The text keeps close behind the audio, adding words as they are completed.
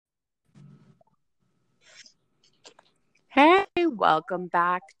Welcome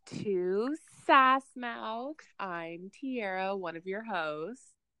back to Sass Mouth. I'm Tiara, one of your hosts.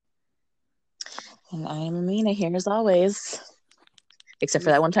 And I am Amina here as always. Except for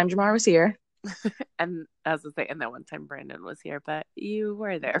This, that one time Jamar was here. and as I say, and that one time Brandon was here, but you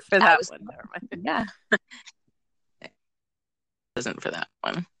were there for I that was, one. Never mind. yeah. It wasn't for that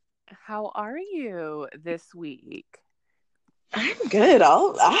one. How are you this week? I'm good.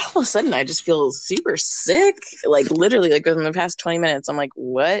 All of a sudden, I just feel super sick. Like, literally, like within the past 20 minutes, I'm like,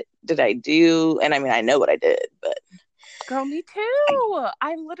 what did I do? And I mean, I know what I did, but. Girl, me too.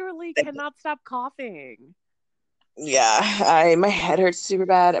 I literally cannot stop coughing. Yeah, my head hurts super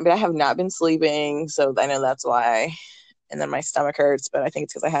bad. I mean, I have not been sleeping, so I know that's why. And then my stomach hurts, but I think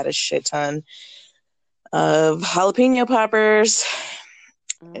it's because I had a shit ton of jalapeno poppers.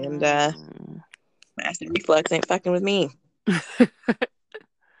 And my acid reflux ain't fucking with me.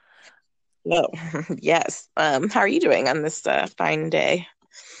 No. Yes. How are you doing on this fine day?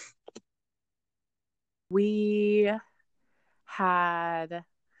 We had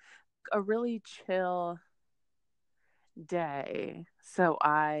a really chill day. So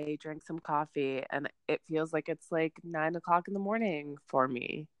I drank some coffee and it feels like it's like 9 o'clock in the morning for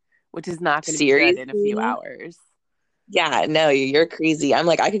me, which is not going to be good in a few Seriously? hours. Yeah, no, you're crazy. I'm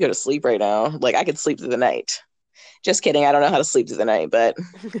like, I could go to sleep right now. Like, I could sleep through the night. Just kidding. I don't know how to sleep through the night, but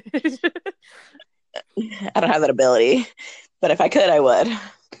I don't have that ability. But if I could, I would.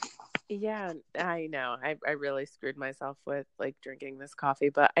 Yeah, I know. I really screwed myself with like drinking this coffee,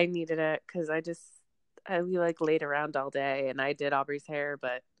 but I needed it because we like laid around all day and I did Aubrey's hair,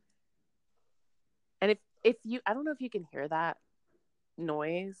 but and if you I don't know if you can hear that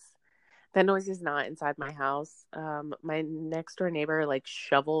noise. That noise is not inside my house. My next door neighbor like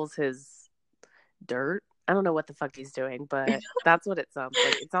shovels his dirt. I don't know what the fuck he's doing, but that's what it sounds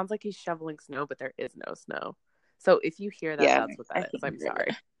like. It sounds like he's shoveling snow, but there is no snow. So if you hear that, Yeah, that's what I that is. can I'm hear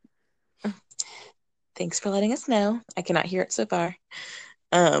it. sorry. Thanks for letting us know. I cannot hear it so far.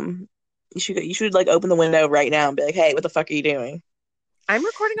 You should like open the window right now and be like, "Hey, what the fuck are you doing?" I'm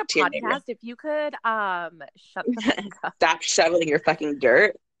recording a To your neighbor. podcast. If you could shut the fuck up. Stop shoveling your fucking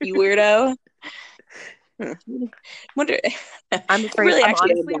dirt, you weirdo. Wonder. I'm I afraid really I'm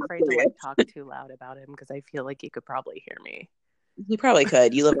actually am honestly not afraid to like curious. talk too loud about him because I feel like he could probably hear me. You probably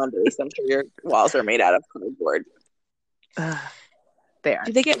could. You live on base. I'm sure your walls are made out of cardboard. They are.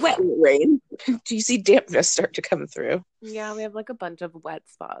 Do they get wet when it rains? Do you see dampness start to come through? Yeah, we have like a bunch of wet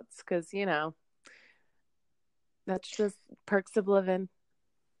spots because, that's just perks of living,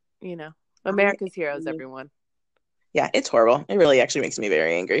 you know. America's heroes, everyone. Yeah, it's horrible. It really actually makes me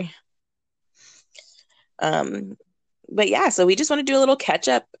very angry. Um, but yeah, so we just want to do a little catch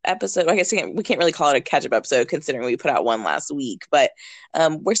up episode. I guess we can't really call it a catch up episode considering we put out one last week, but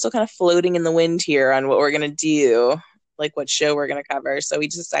we're still kind of floating in the wind here on what we're gonna do, like what show we're gonna cover. So we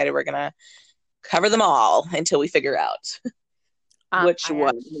just decided we're gonna cover them all until we figure out which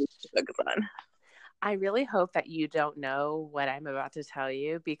one we should focus on. I really hope that you don't know what I'm about to tell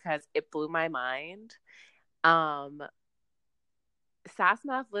you because it blew my mind. Sassmouth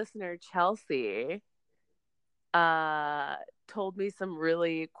listener Chelsea told me some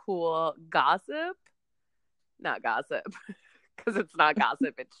really cool gossip. Not gossip, because it's not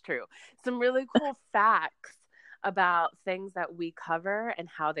gossip, it's true. Some really cool facts about things that we cover and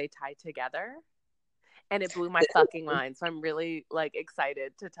how they tie together. And it blew my fucking mind. So I'm really like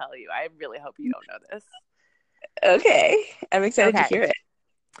excited to tell you. I really hope you don't know this. Okay, I'm excited to Okay. hear it.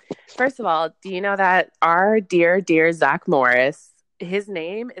 First of all, do you know that our dear Zach Morris, his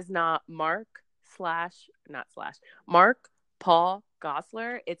name is not Mark Paul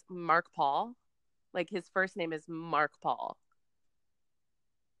Gosselaar. It's Mark Paul. Like his first name is Mark Paul.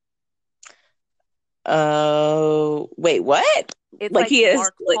 Oh, wait, what? It's Like like he is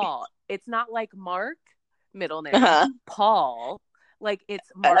Mark like, Paul. It's not like Mark, middle name, uh-huh. Paul. Like it's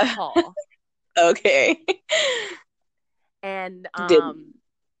Mark Paul. Okay. And Did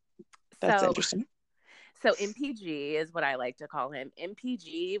That's so interesting. so MPG is what I like to call him.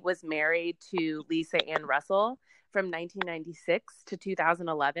 MPG was married to Lisa Ann Russell from 1996 to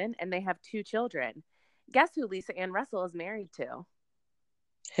 2011, and they have 2 children. Guess who Lisa Ann Russell is married to?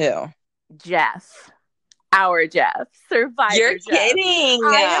 Who? Jeff. Our Jeff, You're Survivor Jeff. kidding.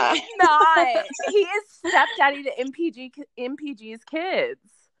 I am not. He is stepdaddy to MPG's kids.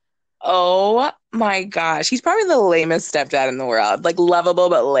 Oh my gosh. He's probably the lamest stepdad in the world. Like lovable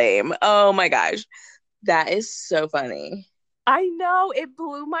but lame. Oh my gosh. That is so funny. I know. It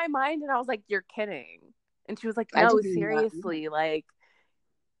blew my mind. And I was like, you're kidding. And she was like, I no, did not know. seriously. Like,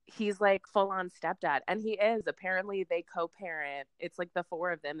 he's like full on stepdad. And he is. Apparently, they co parent. It's like the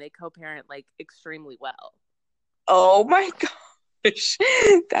 4 of them. They co parent like extremely well. Oh my god.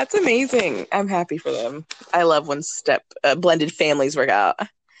 That's amazing. I'm happy for them. I love when blended families work out.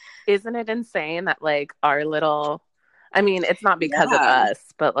 Isn't it insane that like our little, I mean, it's not because of Yeah, us,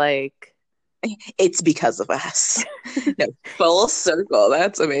 but like, it's because of us. No, full circle.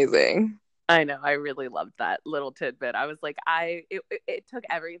 That's amazing. I know, I really loved that little tidbit. I was like, it took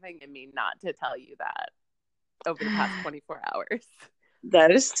everything in me not to tell you that over the past 24 hours.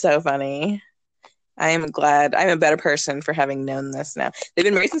 That is so funny. I am glad I'm a better person for having known this now. They've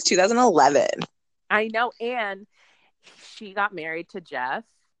been married since 2011. I know. And she got married to Jeff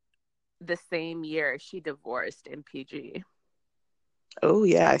the same year she divorced in PG. Oh,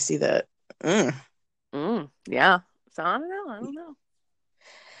 yeah, I see that. Mm. Yeah. So I don't know. I don't know.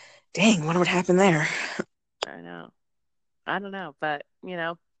 Dang, wonder what happened there. I know. I don't know. But,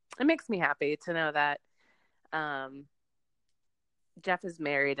 it makes me happy to know that um, Jeff is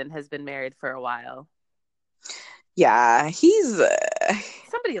married and has been married for a while. Yeah, he's.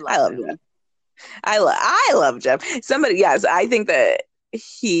 Somebody I loves love him. Jeff. I love Jeff. Somebody, yes, I think that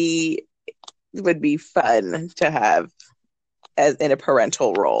he would be fun to have as in a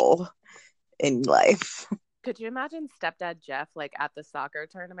parental role in life. Could you imagine stepdad Jeff like at the soccer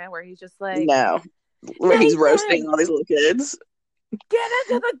tournament where he's just like, No, where he's roasting Nathan, all these little kids. get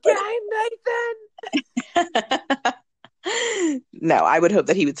into the game, Nathan. No, I would hope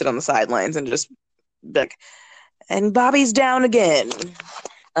that he would sit on the sidelines and just be like, and Bobby's down again.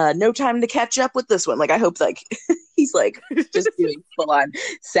 No time to catch up with this one. Like I hope like he's like just doing full on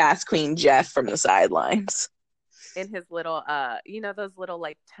sass queen Jeff from the sidelines. In his little those little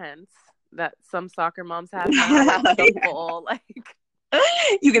like tents that some soccer moms have now, like the full like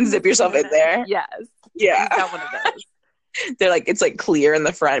you can zip yourself in there. Yes. Yeah. He's got one of those. They're like it's like clear in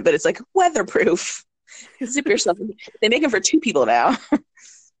the front, but it's like weatherproof. Zip yourself in. They make them for two people now.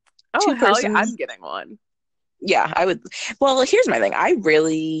 Oh, Two hell yeah, persons. I'm getting one. Yeah, I would. Well, here's my thing. I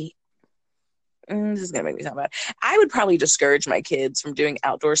really. This is gonna make me sound bad. I would probably discourage my kids from doing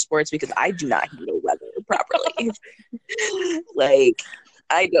outdoor sports because I do not handle weather properly. Like,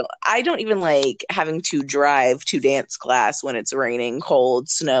 I don't even like having to drive to dance class when it's raining, cold,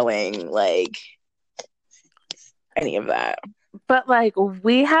 snowing, like any of that. But like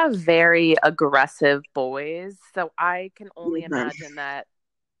we have very aggressive boys, so I can only Mhm. imagine that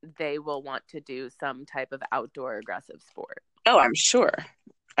they will want to do some type of outdoor aggressive sport. Oh, I'm sure.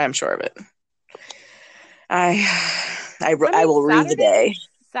 I'm sure of it. I I mean, will rue the day.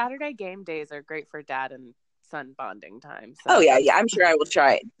 Saturday game days are great for dad and son bonding time. Oh So yeah, yeah. I'm sure I will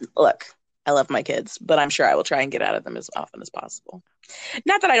try. Look, I love my kids, but I'm sure I will try and get out of them as often as possible.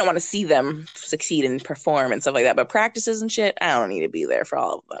 Not that I don't want to see them succeed and perform and stuff like that, but practices and shit, I don't need to be there for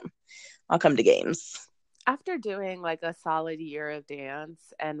all of them. I'll come to games. after doing like a solid year of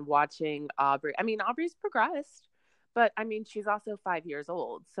dance and watching Aubrey, I mean, Aubrey's progressed, but I mean, she's also 5 years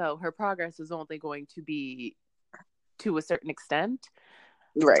old. So her progress is only going to be to a certain extent.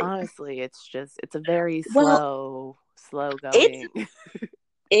 Right. Honestly, it's a very Well, slow it's going.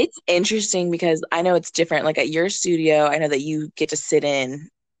 it's interesting because I know it's different. Like at your studio, I know that you get to sit in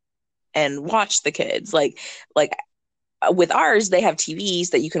and watch the kids. Like with ours, they have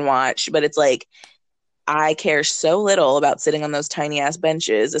TVs that you can watch, but it's like I care so little about sitting on those tiny ass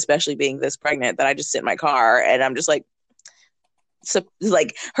benches, especially being this pregnant, that I just sit in my car and I'm just like, so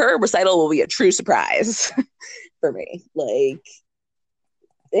like her recital will be a true surprise for me. Like,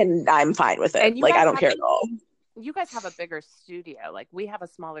 and I'm fine with it. And Like, I don't care at all. you guys have a bigger studio. Like we have a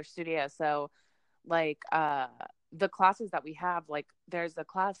smaller studio, so like the classes that we have, like there's a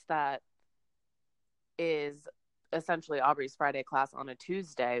class that is essentially Aubrey's Friday class on a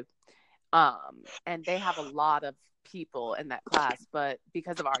Tuesday. And they have a lot of people in that class, but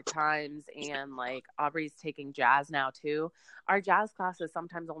because of our times and like Aubrey's taking jazz now too, our jazz class is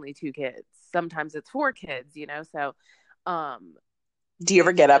sometimes only 2 kids. Sometimes it's 4 kids, so Do you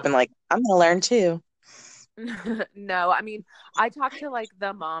ever get up and like, I'm gonna learn too? no, I mean, I talk to like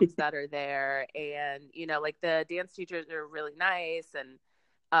the moms that are there and like the dance teachers are really nice and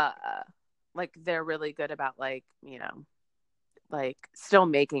uh like they're really good about like, like still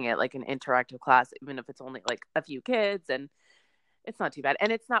making it like an interactive class even if it's only like a few kids, and it's not too bad.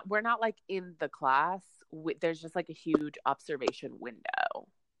 And we're not like in the class. There's just like a huge observation window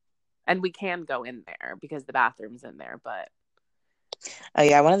and we can go in there because the bathroom's in there, but Oh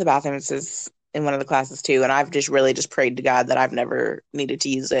yeah, one of the bathrooms is in one of the classes too, and I've just really just prayed to God that I've never needed to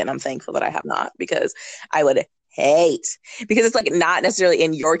use it, and I'm thankful that I have not because I would hate because it's like not necessarily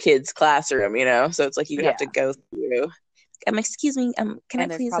in your kid's classroom, so it's like you have to go through. Excuse me, can I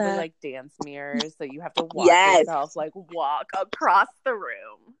and there's please? probably like dance mirrors, so you have to watch Yes. yourself like walk across the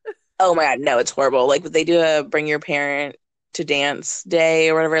room. Oh my God, no, it's horrible. Like they do a bring your parent to dance day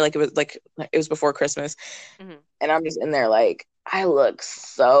or whatever. Like it was before Christmas. Mhm. And I'm just in there like, I look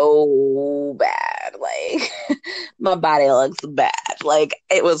so bad. Like my body looks bad. Like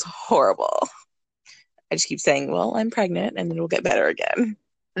it was horrible. I just keep saying, well, I'm pregnant and it'll get better again.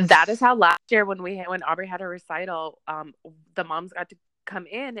 That is how last year when Aubrey had her recital, the moms got to come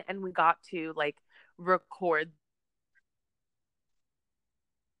in and we got to like record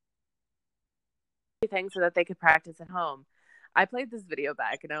thing so that they could practice at home. I played this video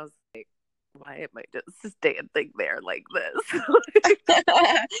back and I was like, why am I just standing there like this?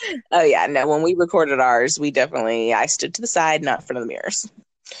 Oh yeah, no, when we recorded ours, I stood to the side, not in front of the mirrors.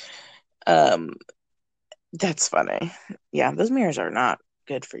 That's funny. Yeah, those mirrors are not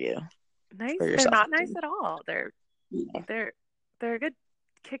good for you. Nice. For They're not nice at all. They're a good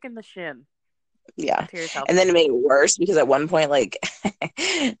kick in the shin. Yeah. And then it made it worse because at one point, like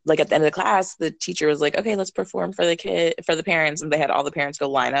like at the end of the class, the teacher was like, okay, let's perform for the parents. And they had all the parents go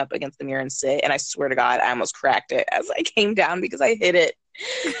line up against the mirror and sit. And I swear to God, I almost cracked it as I came down because I hit it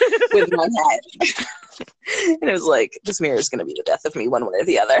with my head. And it was like, this mirror is going to be the death of me one way or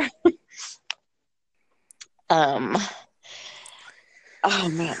the other. Oh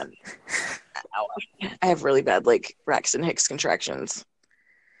man. I have really bad like Braxton Hicks contractions.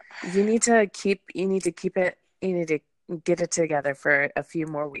 You need to keep it. You need to get it together for a few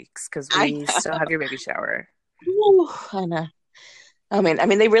more weeks because we still have your baby shower. Ooh, I know. I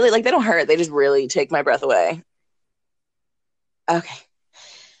mean, they really like they don't hurt. They just really take my breath away. Okay,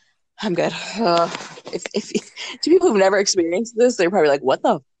 I'm good. If to people who've never experienced this, they're probably like, "What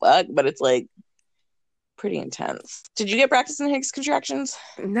the fuck?" But it's like pretty intense. Did you get Braxton Hicks contractions?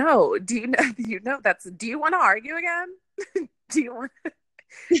 No. Do you know that's? Do you want to argue again? Do you want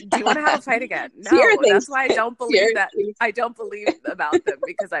to have a fight again? No, that's why I don't believe that. I don't believe about them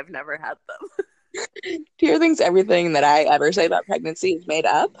because I've never had them. Tierra thinks everything that I ever say about pregnancy is made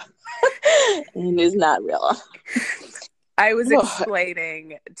up and is not real. I was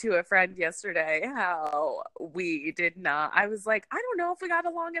explaining to a friend yesterday how we did not. I was like, I don't know if we got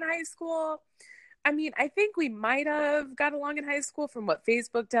along in high school. I mean, I think we might have got along in high school from what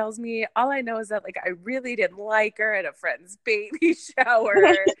Facebook tells me. All I know is that, like, I really didn't like her at a friend's baby shower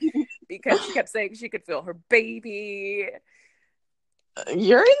because she kept saying she could feel her baby.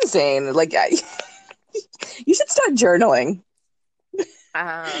 You're insane. Like, you should start journaling.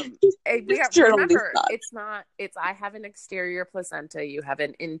 Remember, I have an exterior placenta, you have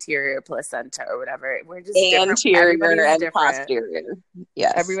an interior placenta or whatever. We're just anterior and posterior.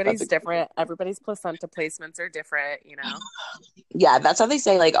 Yes, everybody's different. Everybody's placenta placements are different, you know. Yeah, that's how they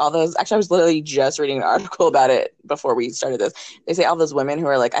say like all those. Actually, I was literally just reading an article about it before we started this. They say all those women who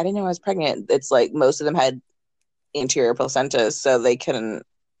are like, I didn't know I was pregnant. It's like most of them had anterior placentas, so they couldn't.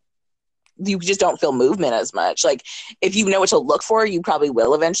 You just don't feel movement as much. Like if you know what to look for, you probably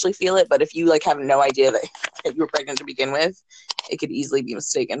will eventually feel it. But if you like have no idea that you were pregnant to begin with, it could easily be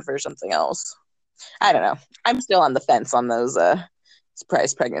mistaken for something else. I don't know. I'm still on the fence on those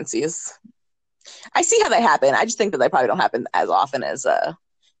surprise pregnancies. I see how they happen. I just think that they probably don't happen as often as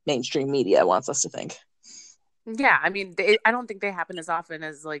mainstream media wants us to think. Yeah, I mean, I don't think they happen as often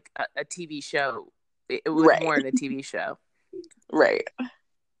as like a TV show. It was more in a TV show. Right.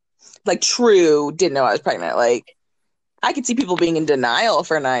 Like True didn't know I was pregnant. Like I could see people being in denial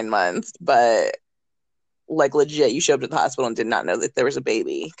for 9 months, but like legit, you showed up at the hospital and did not know that there was a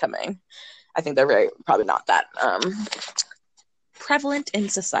baby coming. I think they're probably not that prevalent in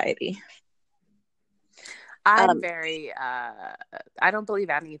society. I'm very I don't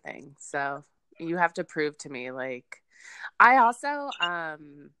believe anything, so you have to prove to me. Like I also I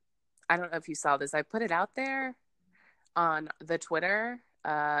don't know if you saw this, I put it out there on the Twitter.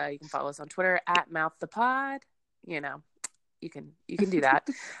 You can follow us on Twitter at mouththepod. You know, you can do that.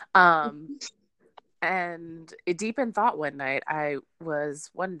 And deep in thought one night, I was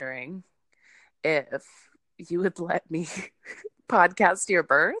wondering if you would let me podcast your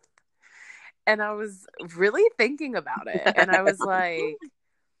birth. And I was really thinking about it. And I was like,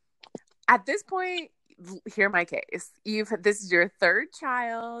 at this point, hear my case. This is your third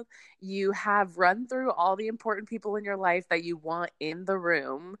child. You have run through all the important people in your life that you want in the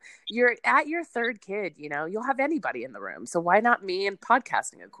room. You're at your third kid, you know, you'll have anybody in the room. So why not me and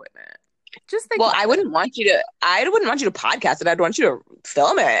podcasting equipment? Just think. Well, I wouldn't want you to podcast it. I'd want you to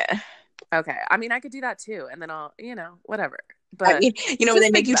film it. Okay. I mean, I could do that too. And then I'll, you know, whatever. But I mean, you know, when they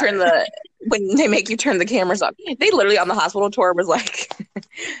make you turn the cameras on, they literally on the hospital tour was like,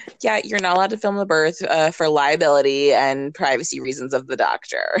 yeah, you're not allowed to film the birth for liability and privacy reasons of the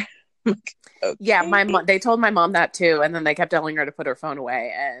doctor. Yeah, Okay. my mom. They told my mom that too, and then they kept telling her to put her phone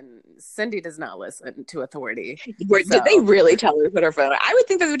away. And Cindy does not listen to authority. Did they So, really tell her to put her phone? I would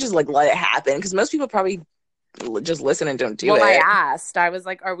think that they would just like let it happen because most people probably just listen and don't do well, I it. asked. I was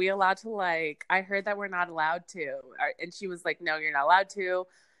like, "Are we allowed to like?" I heard that we're not allowed to, and she was like, "No, you're not allowed to.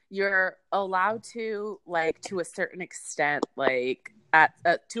 You're allowed to like to a certain extent, like at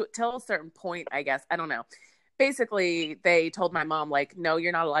to till a certain point, I guess. I don't know." Basically, they told my mom like, "No,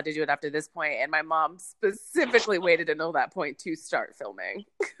 you're not allowed to do it after this point," and my mom specifically waited until that point to start filming.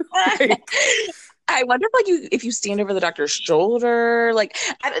 Like, I wonder if if you stand over the doctor's shoulder, like,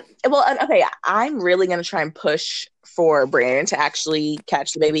 okay, I'm really gonna try and push for Brandon to actually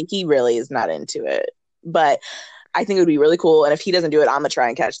catch the baby. He really is not into it, but I think it would be really cool. And if he doesn't do it, I'm gonna try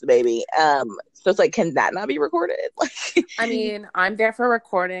and catch the baby. So it's like, can that not be recorded? Like, I mean, I'm there for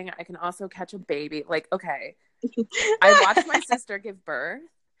recording. I can also catch a baby. Like, okay, I watched my sister give birth,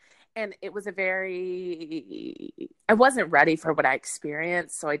 and it was I wasn't ready for what I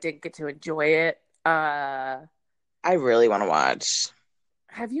experienced, so I didn't get to enjoy it. I really want to watch.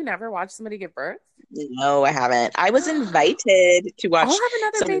 Have you never watched somebody give birth? No, I haven't. I was invited to I'll watch have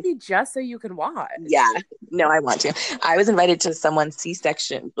another some. baby just so you can watch. Yeah, no, I want to. I was invited to someone's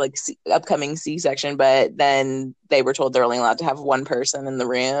C-section, like upcoming C-section, but then they were told they're only allowed to have one person in the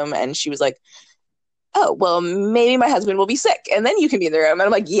room, and she was like, "Oh, well, maybe my husband will be sick, and then you can be in the room." And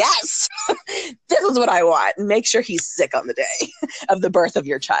I'm like, "Yes, this is what I want. Make sure he's sick on the day of the birth of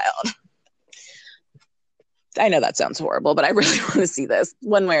your child." I know that sounds horrible, but I really want to see this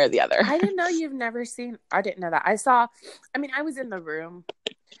one way or the other. I didn't know you've never seen. I didn't know that. I mean, I was in the room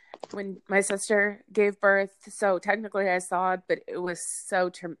when my sister gave birth, so technically I saw it, but it was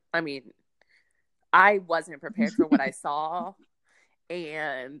I mean, I wasn't prepared for what I saw,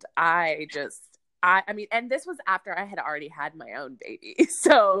 and I mean, and this was after I had already had my own baby,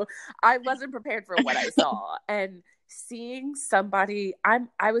 so I wasn't prepared for what I saw, and seeing somebody,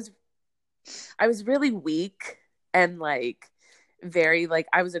 I was really weak and like very like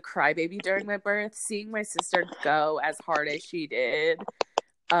I was a crybaby during my birth. Seeing my sister go as hard as she did,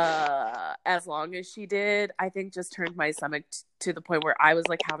 as long as she did, I think just turned my stomach to the point where I was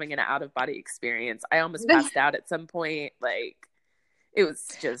like having an out of body experience. I almost passed out at some point. Like it was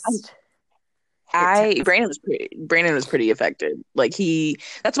just. Brandon was pretty affected. Like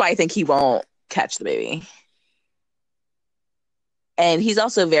that's why I think he won't catch the baby. And he's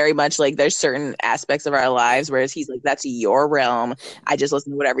also very much like there's certain aspects of our lives, whereas he's like, that's your realm. I just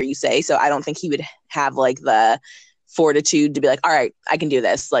listen to whatever you say. So I don't think he would have like the fortitude to be like, all right, I can do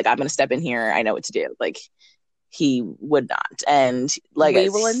this. Like, I'm going to step in here. I know what to do. Like, he would not. And like, we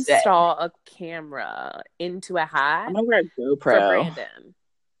will install a camera into a hat. I'm going to wear a GoPro for Brandon.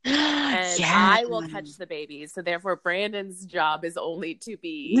 And yeah. I will catch the baby. So therefore, Brandon's job is only to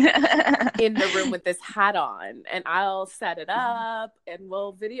be in the room with this hat on, and I'll set it up, and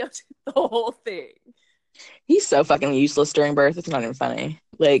we'll videotape the whole thing. He's so fucking useless during birth. It's not even funny.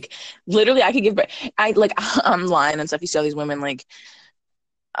 Like, literally, I could give. I like online and stuff. You see all these women like,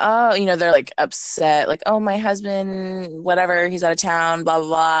 oh, they're like upset, like, oh, my husband, whatever, he's out of town, blah,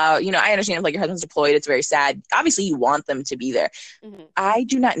 blah, blah. I understand if like your husband's deployed, it's very sad. Obviously, you want them to be there. Mm-hmm. I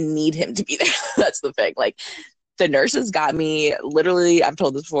do not need him to be there. That's the thing. Like, the nurses got me, literally, I've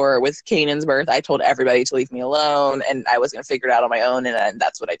told this before, with Kanan's birth, I told everybody to leave me alone, and I was going to figure it out on my own, and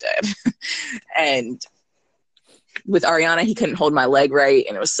that's what I did. And with Ariana, he couldn't hold my leg right,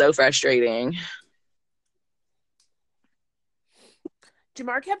 and it was so frustrating.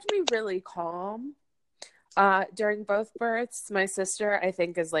 Jamar kept me really calm during both births. My sister, I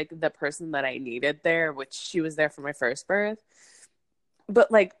think, is like the person that I needed there, which she was there for my first birth. But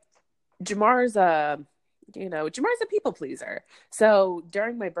like Jamar's a people pleaser. So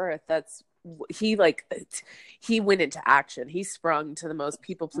during my birth, he went into action. He sprung to the most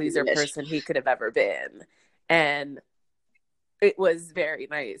people pleaser person he could have ever been. And it was very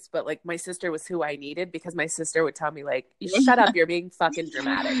nice, but like my sister was who I needed, because my sister would tell me like, shut up, you're being fucking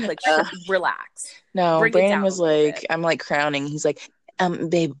dramatic, like relax. No, Brandon was like, I'm like crowning, he's like,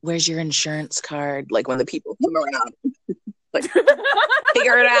 babe, where's your insurance card? Like when the people come around, like,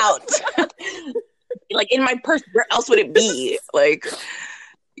 figure it out. Like, in my purse, where else would it be? Like,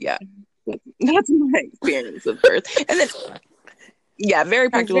 yeah, that's my experience of birth. And then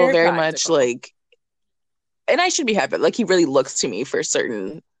very practical, very practical. Much like, and I should be happy. Like, he really looks to me for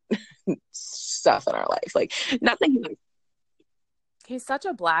certain stuff in our life. Like, nothing. He's such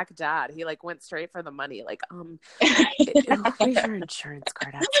a black dad. He like went straight for the money. Like, where's your insurance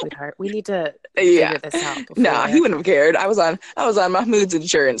card at, sweetheart? We need to figure this out. Nah, he wouldn't have cared. I was on Mahmoud's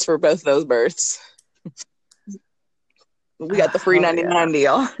insurance for both those births. We got the free 99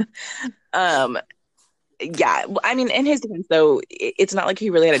 deal. Um, yeah, I mean, in his defense, though, it's not like he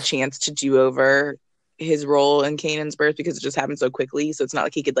really had a chance to do over his role in Kanan's birth because it just happened so quickly. So it's not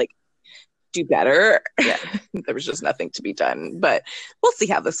like he could like do better. Yeah. There was just nothing to be done. But we'll see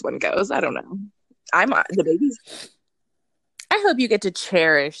how this one goes. I don't know. The baby's. I hope you get to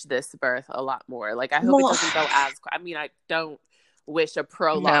cherish this birth a lot more. Like, I hope it doesn't go as. I mean, I don't wish a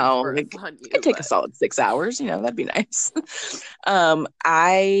prolonged birth on you. It'd take a solid 6 hours. That'd be nice.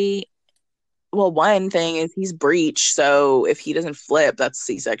 One thing is he's breech, so if he doesn't flip, that's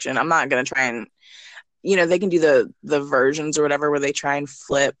C-section. I'm not gonna try and, they can do the versions or whatever where they try and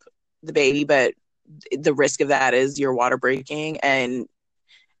flip the baby, but the risk of that is your water breaking, and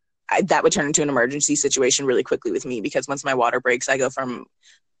that would turn into an emergency situation really quickly with me because once my water breaks, I go from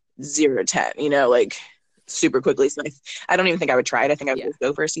 0 to 10, like super quickly. So I don't even think I would try it. I think I would just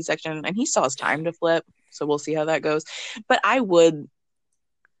go for a C-section, and he still has time to flip, so we'll see how that goes. But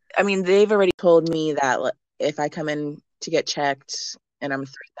they've already told me that if I come in to get checked and I'm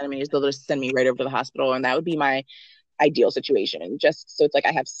 3 centimeters, they'll just send me right over to the hospital, and that would be my ideal situation. Just so it's like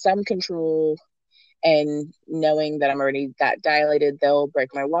I have some control, and knowing that I'm already that dilated, they'll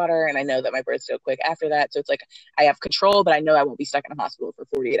break my water, and I know that my birth's so quick after that. So it's like I have control, but I know I won't be stuck in a hospital for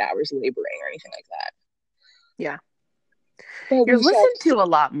 48 hours laboring or anything like that. Yeah. You're listened to a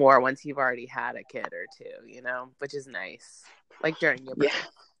lot more once you've already had a kid or two, which is nice. Like during your birth.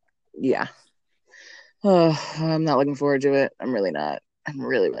 Yeah. Oh, I'm not looking forward to it. I'm really not. I'm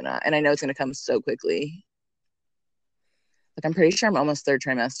really, really not. And I know it's going to come so quickly. Like, I'm pretty sure I'm almost 3rd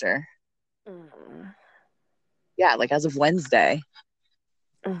trimester. Yeah, like as of Wednesday.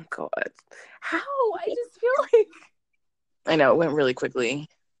 Oh, God. How? I just feel like... I know, it went really quickly.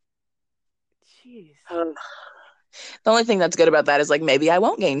 Jeez. The only thing that's good about that is, like, maybe I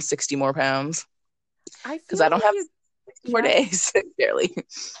won't gain 60 more pounds. Because I don't have 60 more days, barely.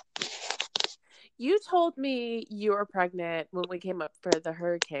 You told me you were pregnant when we came up for the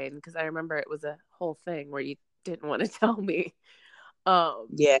hurricane, because I remember it was a whole thing where you didn't want to tell me.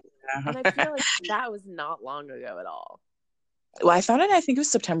 Yeah. And I feel like that was not long ago at all. Well, I found it, I think it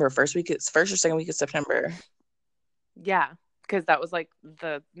was September, first or second week of September. Yeah, because that was like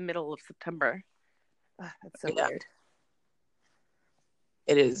the middle of September. That's so weird.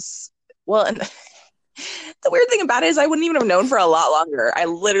 It is. Well, and the weird thing about it is I wouldn't even have known for a lot longer. I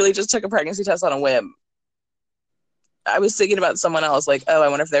literally just took a pregnancy test on a whim. I was thinking about someone else, like, oh, I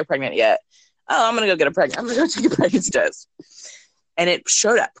wonder if they're pregnant yet. Oh, I'm going to go take a pregnancy test. And it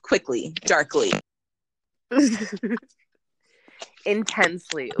showed up quickly, darkly.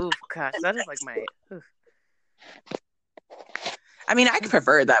 Intensely. Oof, gosh, that is like my... Oof. I mean, I could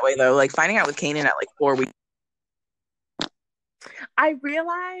prefer it that way, though. Like, finding out with Kanan at, like, 4 weeks. I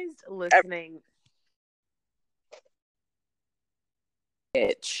realized listening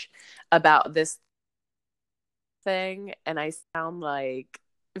about this thing, and I sound like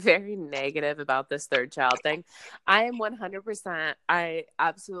very negative about this 3rd child thing. I am 100%. I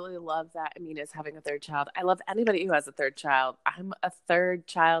absolutely love that Amina's having a 3rd child. I love anybody who has a 3rd child. I'm a 3rd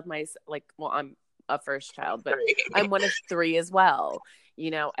child myself. I'm a 1st child, but I'm one of 3 as well.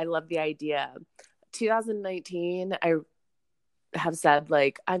 I love the idea. 2019, I have said,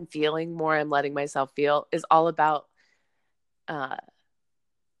 like, I'm feeling more, I'm letting myself feel, is all about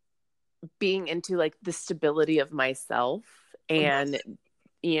being into like the stability of myself and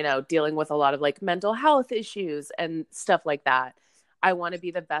dealing with a lot of like mental health issues and stuff like that. I want to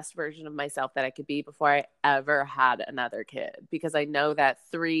be the best version of myself that I could be before I ever had another kid, because I know that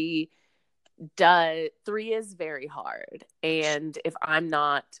 3 is very hard, and if I'm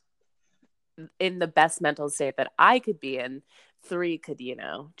not in the best mental state that I could be in, 3 could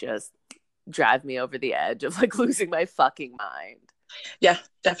just drive me over the edge of like losing my fucking mind. Yeah,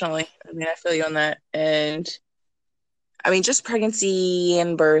 definitely. I mean, I feel you on that. And I mean, just pregnancy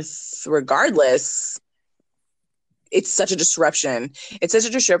and birth, regardless, it's such a disruption. It's such a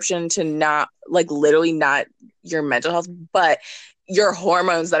disruption to not, like, literally not your mental health, but your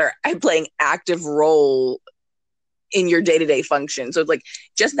hormones that are playing active role in your day-to-day function. So it's like,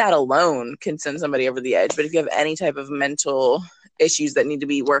 just that alone can send somebody over the edge. But if you have any type of mental issues that need to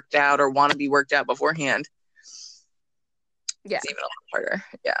be worked out or want to be worked out beforehand, it's even a lot harder.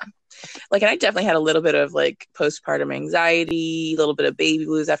 Yeah. Like, and I definitely had a little bit of like postpartum anxiety, a little bit of baby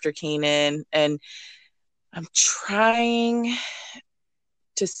blues after Kanan, and I'm trying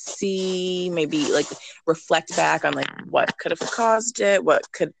to see, maybe like reflect back on like what could have caused it,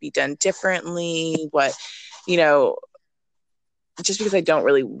 what could be done differently, what, just because I don't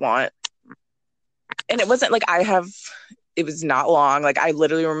really want, and it wasn't like it It was not long. Like, I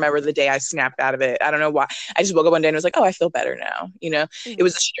literally remember the day I snapped out of it. I don't know why. I just woke up one day and was like, oh, I feel better now. You know, it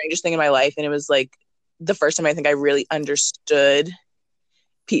was the strangest thing in my life. And it was like the first time I think I really understood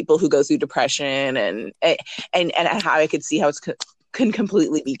people who go through depression and how I could see how it's can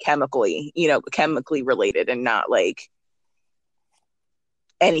completely be chemically related and not like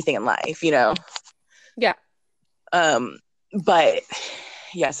anything in life, you know? Yeah. But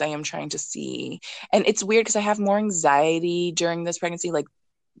yes, I am trying to see. And it's weird because I have more anxiety during this pregnancy. Like,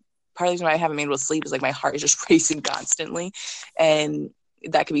 part of the reason why I haven't been able to sleep is like my heart is just racing constantly. And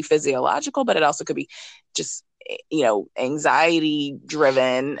that could be physiological, but it also could be just, you know, anxiety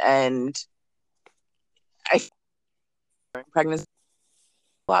driven. And I pregnancy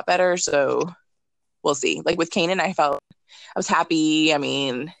a lot better. So we'll see. Like with Kanan, I was happy. I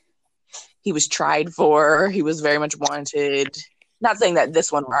mean, he was tried for. He was very much wanted. Not saying that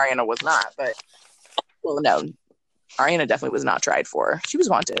this one, Ariana, was not, but, well, no. Ariana definitely was not tried for. She was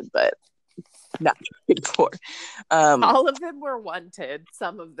wanted, but not tried for. All of them were wanted.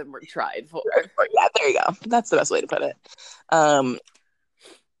 Some of them were tried for. Yeah, there you go. That's the best way to put it.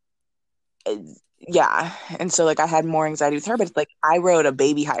 Yeah. And so, like, I had more anxiety with her, but it's like I rode a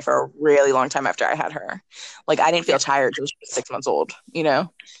baby high for a really long time after I had her. Like, I didn't feel tired until she was 6 months old, you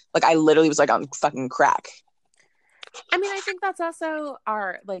know? Like, I literally was, like, on fucking crack. I mean, I think that's also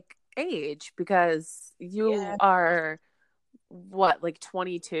our, like, age, because you are, what, like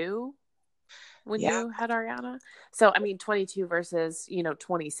 22 when you had Ariana? So, I mean, 22 versus, you know,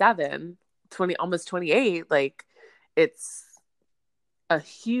 27, almost 28, like, it's a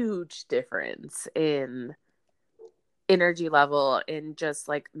huge difference in energy level, in just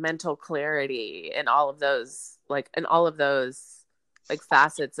like mental clarity, and all of those like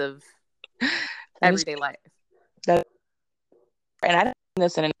facets of everyday life. And I don't mean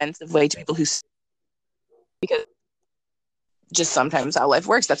this in an offensive way to people who, because just sometimes how life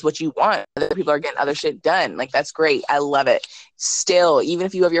works. That's what you want. Other people are getting other shit done. Like, that's great. I love it. Still, even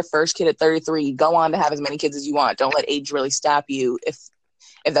if you have your first kid at 33, go on to have as many kids as you want. Don't let age really stop you if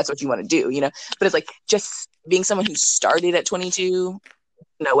that's what you want to do, you know? But it's like, just being someone who started at 22,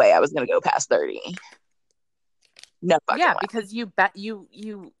 no way I was going to go past 30. No fucking way. Because you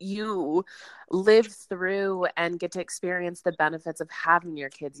live through and get to experience the benefits of having your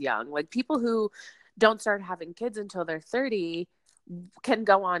kids young. Like, people who don't start having kids until they're 30 can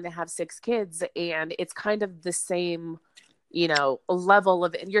go on to have 6 kids, and it's kind of the same, you know, level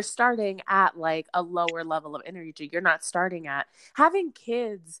of, you're starting at like a lower level of energy. You're not starting to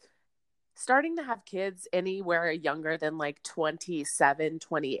have kids anywhere younger than like 27,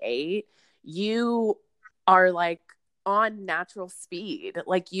 28. You are like on natural speed.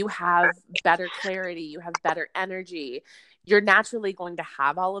 Like, you have better clarity, you have better energy. You're naturally going to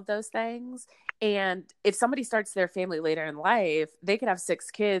have all of those things. And if somebody starts their family later in life, they could have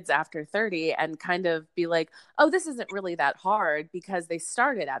 6 kids after 30 and kind of be like, oh, this isn't really that hard, because they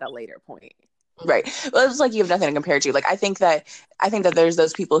started at a later point. Right. Well, it's like you have nothing to compare to. Like, I think that there's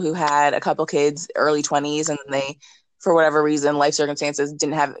those people who had a couple kids early 20s, and they, for whatever reason, life circumstances,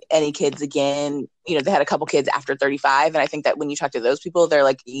 didn't have any kids again. You know, they had a couple kids after 35. And I think that when you talk to those people, they're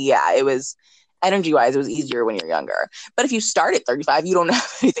like, yeah, it was, energy wise, it was easier when you're younger. But if you start at 35, you don't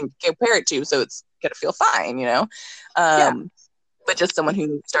have anything to compare it to. So it's going to feel fine, you know? But just someone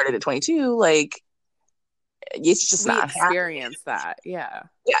who started at 22, like, it's just not experience that. Yeah.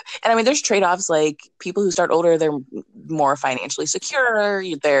 And I mean, there's trade-offs. Like, people who start older, they're more financially secure.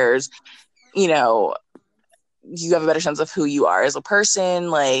 There's, you know, you have a better sense of who you are as a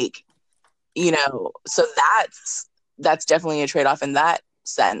person. Like, you know, so that's definitely a trade-off in that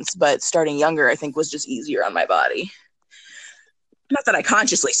sense. But starting younger, I think, was just easier on my body. Not that I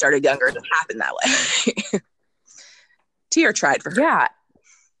consciously started younger, it just happened that way. Tia tried for her. Yeah.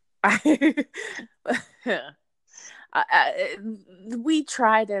 We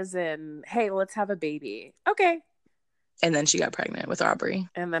tried, as in, hey, let's have a baby. Okay. And then she got pregnant with Aubrey.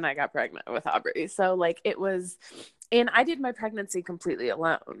 And then I got pregnant with Aubrey. So, like, it was, and I did my pregnancy completely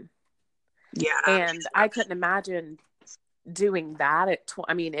alone. Yeah. And I couldn't imagine doing that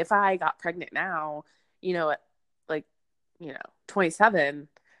I mean, if I got pregnant now, you know, at like, you know, 27,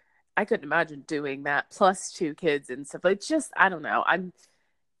 I couldn't imagine doing that plus 2 kids and stuff. It's just, I don't know.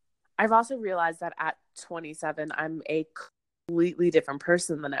 I've also realized that at 27, I'm a completely different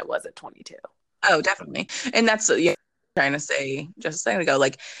person than I was at 22. Oh, definitely. And that's trying to say just a second ago,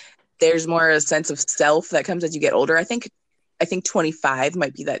 like, there's more a sense of self that comes as you get older. I think 25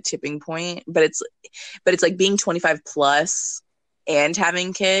 might be that tipping point, but it's like being 25 plus and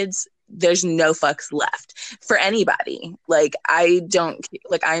having kids, there's no fucks left for anybody. Like, I don't,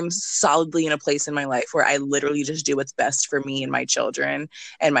 like, I'm solidly in a place in my life where I literally just do what's best for me and my children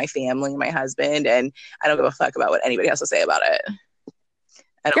and my family and my husband, and I don't give a fuck about what anybody has to say about it.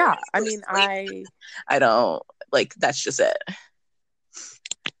 Yeah, I mean, I don't, like, that's just it.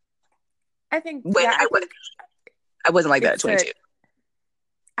 I think, I wasn't like that at 22.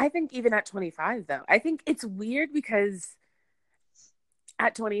 I think even at 25, though, I think it's weird because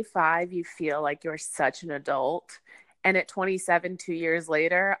at 25, you feel like you're such an adult. And at 27, 2 years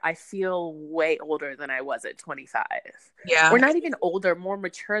later, I feel way older than I was at 25. Yeah. Or not even older, more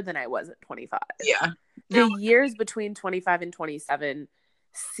mature than I was at 25. Yeah. The years between 25 and 27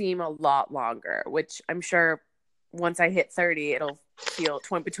 seem a lot longer, which I'm sure once I hit 30, it'll feel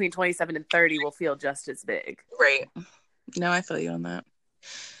between 27 and 30 will feel just as big. Right. No, I feel you on that.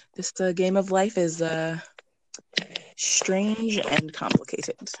 This game of life is strange and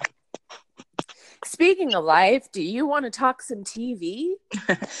complicated. Speaking of life, do you want to talk some TV?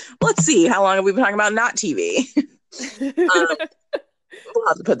 Let's see. How long have we been talking about not TV? We'll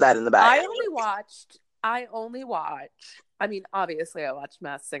have to put that in the bag. I only watch. I mean, obviously, I watched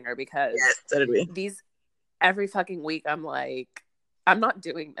Masked Singer because so did we. Every fucking week, I'm like, I'm not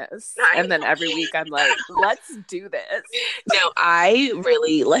doing this. And then every week I'm like, let's do this. No, I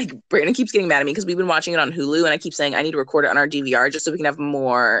really, like, Brandon keeps getting mad at me because we've been watching it on Hulu and I keep saying I need to record it on our DVR just so we can have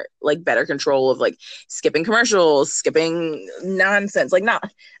more, like, better control of, like, skipping commercials, skipping nonsense. Like,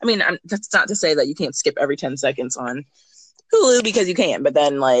 that's not to say that you can't skip every 10 seconds on Hulu because you can, but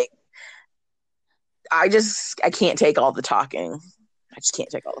then, like, I can't take all the talking. I just can't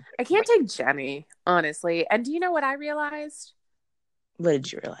take all the talking. I can't take Jenny, honestly. And do you know what I realized? What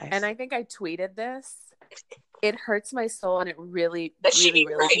did you realize? And I think I tweeted this. It hurts my soul and it really,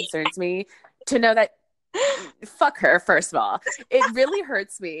 really concerns me to know that fuck her, first of all. It really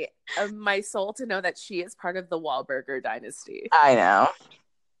hurts me, my soul, to know that she is part of the Wahlburger dynasty. I know.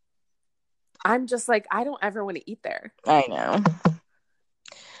 I'm just like, I don't ever want to eat there. I know.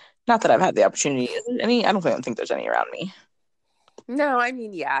 Not that I've had the opportunity. I don't think there's any around me. No, I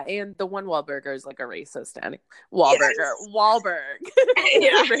mean, yeah, and the one Wahlburger is like a racist. Wahlburger. Yes. Wahlberg.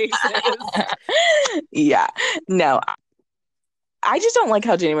 Yeah. Racist. Yeah. No. I just don't like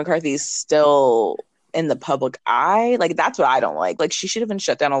how Jenny McCarthy is still in the public eye. Like, that's what I don't like. Like, she should have been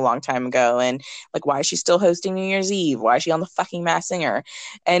shut down a long time ago. And, like, why is she still hosting New Year's Eve? Why is she on the fucking Masked Singer?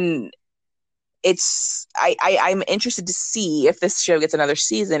 And I'm interested to see if this show gets another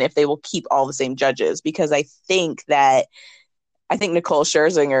season, if they will keep all the same judges, because I think Nicole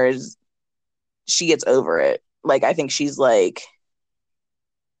Scherzinger she gets over it. Like, I think she's like,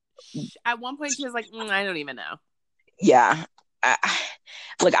 at one point she was like, I don't even know. Yeah.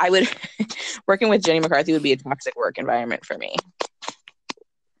 Like, I would working with Jenny McCarthy would be a toxic work environment for me.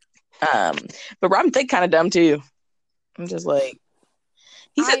 But Robin Thicke kind of dumb too. I'm just like,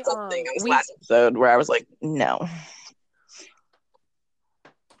 he said something in this last episode where I was like, no.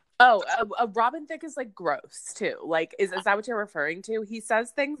 Oh, Robin Thicke is like gross too. Like, is that what you're referring to? He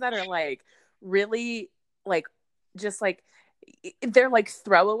says things that are like really like just like they're like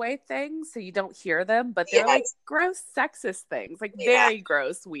throwaway things, so you don't hear them, but they're like gross sexist things, like very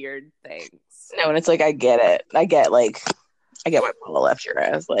gross, weird things. No, and it's like, I get it. I get why Paula left your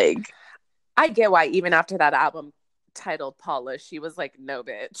ass. Like, I get why even after that album titled Paula, she was like, no,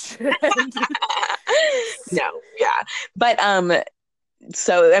 bitch. No, yeah, but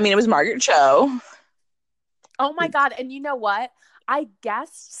so, I mean, it was Margaret Cho. Oh my God. And you know what? I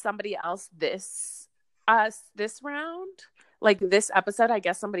guessed somebody else this round. Like, this episode, I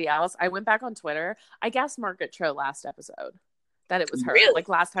guessed somebody else. I went back on Twitter. I guessed Margaret Cho last episode that it was her. Really? Like,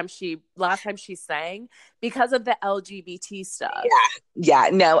 last time she sang because of the LGBT stuff. Yeah,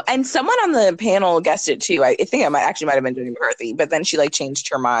 no. And someone on the panel guessed it too. I think it might have been Jenny McCarthy, but then she like changed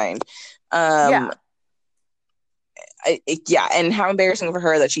her mind. And how embarrassing for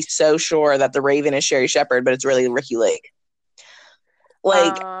her that she's so sure that the Raven is Sherry Shepherd, but it's really Ricki Lake.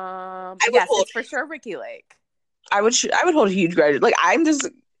 Like, it's for sure Ricki Lake. I would hold a huge grudge. Like, I'm just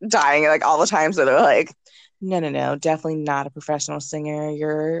dying like all the times that are like, no, definitely not a professional singer.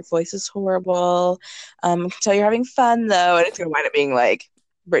 Your voice is horrible. I can tell you're having fun though, and it's gonna wind up being like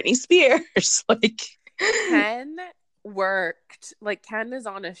Britney Spears. Like, Ken worked. Like, Ken is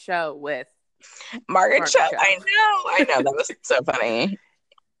on a show with Margaret Cho. I know. That was so funny.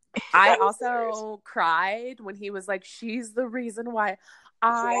 I also cried when he was like, she's the reason why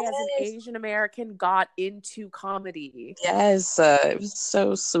I, as an Asian American, got into comedy. Yes, it was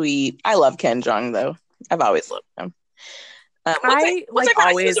so sweet. I love Ken Jeong, though. I've always loved him. I'm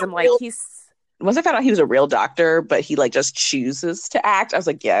like, he's once I found out he was a real doctor, but he like just chooses to act, I was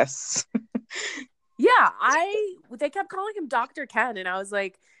like, yes. Yeah, they kept calling him Dr. Ken, and I was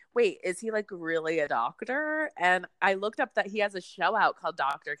like, wait, is he like really a doctor? And I looked up that he has a show out called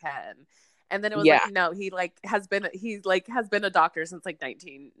Dr. Ken. And then it was Yeah. like, no, he has been a doctor since like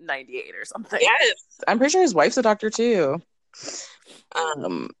 1998 or something. Yes. I'm pretty sure his wife's a doctor too.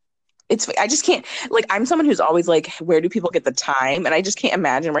 I just can't, like, I'm someone who's always like, where do people get the time? And I just can't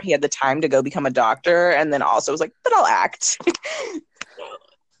imagine where he had the time to go become a doctor and then also was like, but I'll act.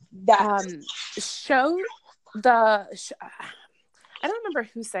 I don't remember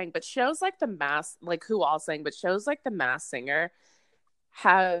who sang, but shows like The Masked, like who all sang, but shows like The Masked Singer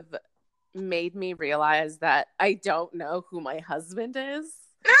have made me realize that I don't know who my husband is.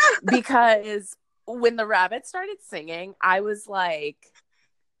 Because when the rabbit started singing, I was like,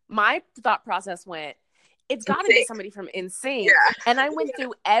 my thought process went, it's got to be somebody from NSYNC. Yeah. And I went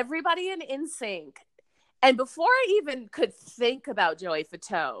through everybody in NSYNC. And before I even could think about Joey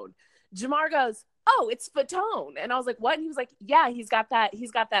Fatone, Jamar goes, oh, it's Fatone. And I was like, what? And he was like, yeah, he's got that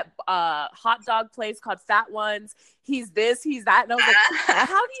hot dog place called Fat Ones. He's this, he's that. And I was like,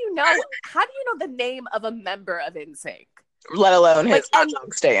 how do you know the name of a member of NSYNC? Let alone his hot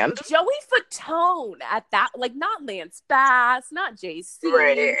dog stand. Joey Fatone at that, like, not Lance Bass, not JC.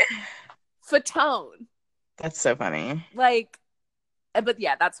 Right. Fatone. That's so funny. Like, but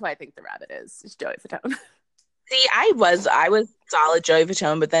yeah, that's who I think the rabbit is Joey Fatone. See, I was solid Joey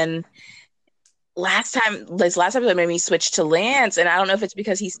Fatone, but then this last episode made me switch to Lance, and I don't know if it's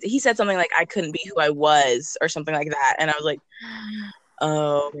because he said something like I couldn't be who I was or something like that, and I was like,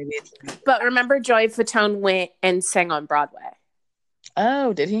 oh, maybe it's. But remember, Joey Fatone went and sang on Broadway.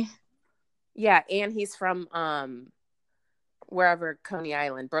 Oh, did he? Yeah, and he's from wherever, Coney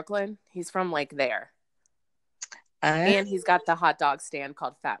Island, Brooklyn. He's from like there. And he's got the hot dog stand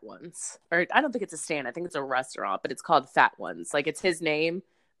called Fat Ones. Or I don't think it's a stand. I think it's a restaurant, but it's called Fat Ones. Like, it's his name,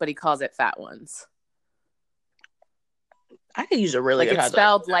 but he calls it Fat Ones. I could use a really good hot dog. It's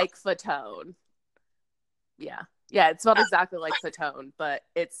spelled like Fatone. Yeah. Yeah, it's spelled exactly like Fatone, but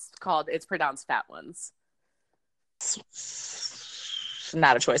it's pronounced Fat Ones.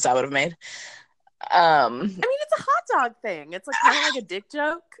 Not a choice I would have made. I mean, it's a hot dog thing. It's like kind of like a dick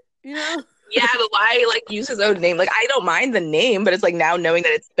joke, you know? Yeah, but why like use his own name? Like, I don't mind the name, but it's like now knowing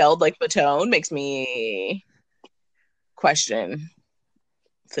that it's spelled like Fatone makes me question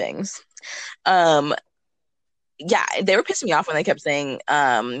things. Yeah, they were pissing me off when they kept saying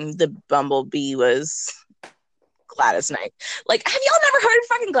the Bumblebee was Gladys Knight. Like, have y'all never heard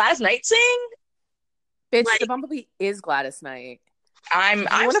fucking Gladys Knight sing? Bitch, like, the Bumblebee is Gladys Knight. I'm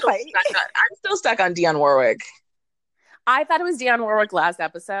still stuck on Dionne Warwick. I thought it was Dionne Warwick last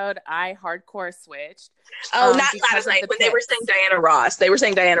episode. I hardcore switched. Oh, not Gladys Knight. When they were saying Diana Ross. They were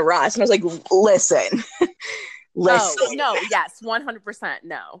saying Diana Ross. And I was like, listen. Oh, no, yes, 100%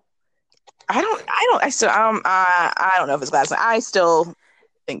 no. I don't know if it's Gladys Knight. I still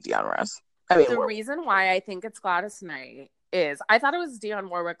think Dionne Ross. I mean, the reason why I think it's Gladys Knight is I thought it was Dionne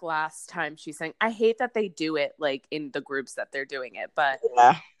Warwick last time she sang. I hate that they do it like in the groups that they're doing it, but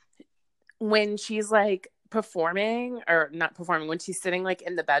yeah. When she's like performing or not performing, when she's sitting like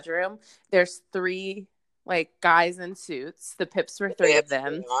in the bedroom, there's 3 like guys in suits. The Pips were 3 of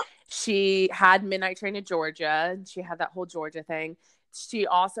them. Yeah. She had Midnight Train to Georgia, and she had that whole Georgia thing. She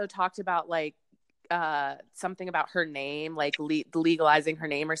also talked about like something about her name, like legalizing her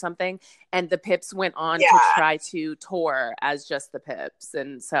name or something. And the Pips went on to try to tour as just the Pips.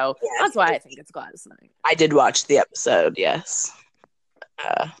 And so that's why I think it's Gladys Knight. I did watch the episode, yes.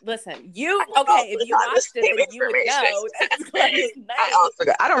 Listen, if you watched it, then you would know that's Gladys Knight.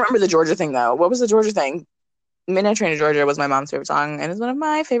 I don't remember the Georgia thing, though. What was the Georgia thing? Midnight Train to Georgia was my mom's favorite song, and it's one of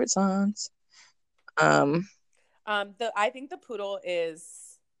my favorite songs. I think the poodle is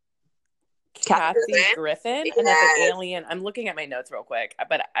Kathy Griffin, and then the alien. I'm looking at my notes real quick,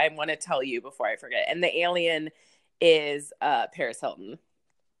 but I want to tell you before I forget. And the alien is Paris Hilton.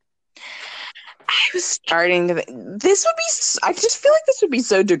 I was starting to think I just feel like this would be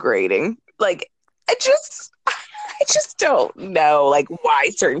so degrading. Like, I just don't know, like, why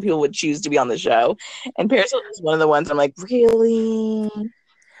certain people would choose to be on the show. And Paris Hilton is one of the ones I'm like, really?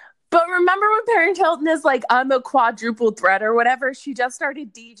 But remember when Paris Hilton is like, I'm a quadruple threat or whatever? She just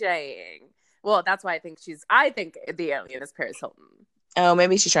started DJing. Well, that's why I think the alien is Paris Hilton. Oh,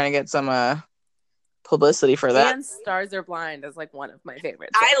 maybe she's trying to get some publicity for that. And Stars Are Blind is like one of my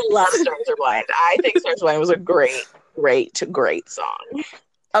favorites. I love Stars Are Blind. I think Stars Are Blind was a great song.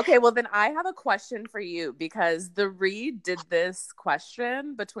 Okay, well then I have a question for you, because The Read did this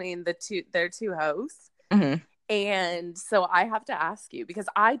question between their two hosts. Mm-hmm. And so I have to ask you, because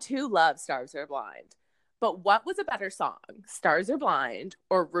I too love Stars Are Blind, but what was a better song, Stars Are Blind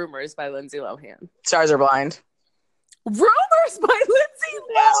or Rumors by Lindsay Lohan? Stars Are Blind. Rumors by Lindsay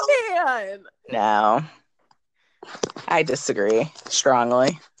Lohan! No. I disagree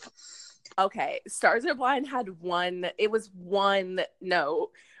strongly. Okay, Stars Are Blind had one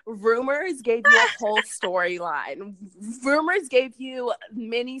note. Rumors gave you a whole storyline. Rumors gave you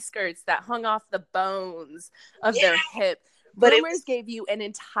mini skirts that hung off the bones of their hip. But Rumors gave you an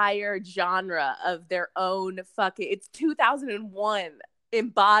entire genre of their own fucking... It's 2001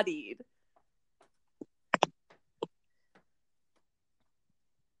 embodied.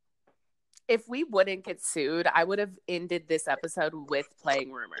 If we wouldn't get sued, I would have ended this episode with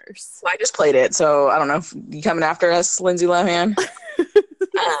playing Rumors. Well, I just played it, so I don't know if you coming after us, Lindsay Lohan.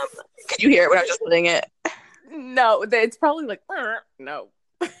 Could you hear it when I was just playing it? No, it's probably like, no.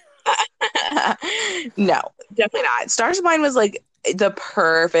 No, definitely not. Stars Are Blind was like the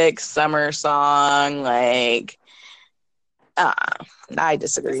perfect summer song. Like, I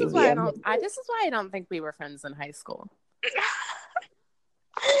disagree. This is why I don't think we were friends in high school.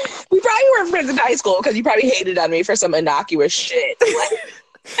 We probably weren't friends in high school because you probably hated on me for some innocuous shit.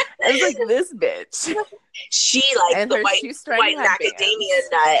 I was like, this bitch. She likes the white macadamia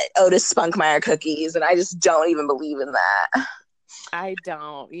nut Otis Spunkmeyer cookies, and I just don't even believe in that. I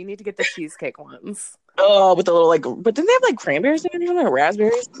don't. You need to get the cheesecake ones. Oh, with the little but didn't they have like cranberries in it, like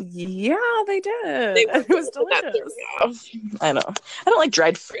raspberries? Yeah, they did. It was delicious. I know. I don't like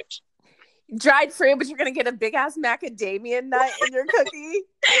dried fruit. Dried fruit, but you're gonna get a big ass macadamia nut in your cookie.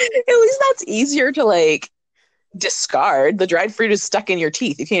 At least that's easier to like discard. The dried fruit is stuck in your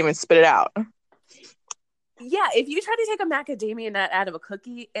teeth. You can't even spit it out. Yeah, if you try to take a macadamia nut out of a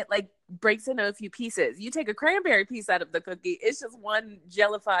cookie, it like breaks into a few pieces. You take a cranberry piece out of the cookie, it's just one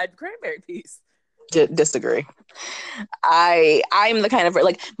jellified cranberry piece. Disagree. I'm the kind of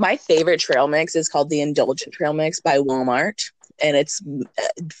like, my favorite trail mix is called the Indulgent Trail Mix by Walmart. And it's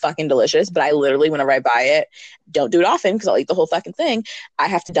fucking delicious. But I literally, whenever I buy it, don't do it often because I'll eat the whole fucking thing. I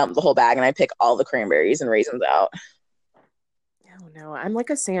have to dump the whole bag and I pick all the cranberries and raisins out. Oh no, I'm like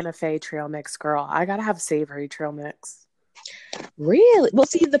a Santa Fe trail mix girl. I gotta have savory trail mix. Really? Well,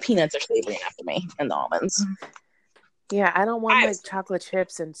 see, the peanuts are savory enough for me and the almonds. Yeah, I don't want like chocolate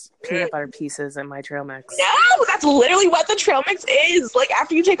chips and peanut butter pieces in my trail mix. No, that's literally what the trail mix is. Like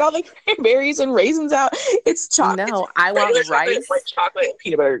after you take all the cranberries and raisins out, it's chocolate. No, I want rice. Like chocolate and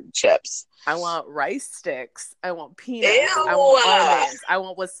peanut butter chips. I want rice sticks. I want peanuts. Ew. I want almonds. I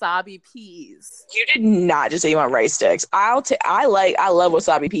want wasabi peas. You did not just say you want rice sticks. I love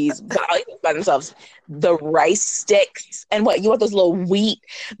wasabi peas, but I'll eat them by themselves. The rice sticks and what you want, those little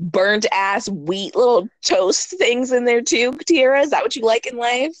burnt ass wheat little toast things in there too, Tiara? Is that what you like in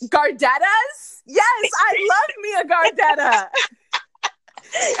life? Gardettas? Yes, I love me a Gardetta.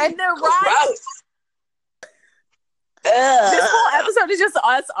 And they're rice. This whole episode is just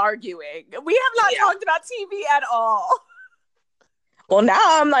us arguing. We have not talked about TV at all. Well, now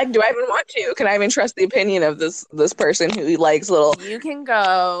I'm like, do I even want to? Can I even trust the opinion of this person who likes little... You can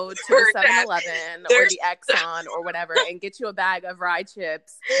go to the 7-Eleven or the Exxon or whatever and get you a bag of rye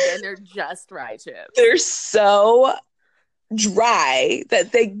chips, and they're just rye chips. They're so dry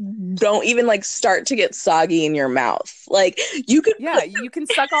that they don't even like start to get soggy in your mouth. Like you could you can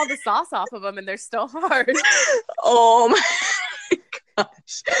suck all the sauce off of them and they're still hard. Oh my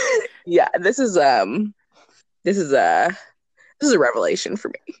gosh. Yeah, this is a revelation for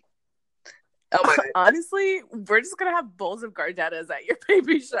me. Oh my God. Honestly, we're just gonna have bowls of Gardettas at your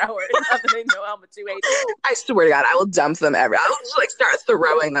baby shower now that I know how much you hate them. I swear to God, I will dump them I'll just like start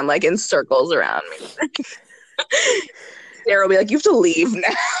throwing them like in circles around me. Sarah will be like, you have to leave now.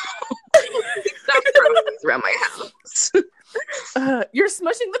 Stop throwing these around my house. You're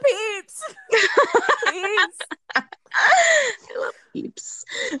smushing the peeps. Please. I love peeps.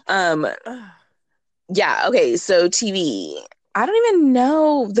 Yeah, okay, so TV. I don't even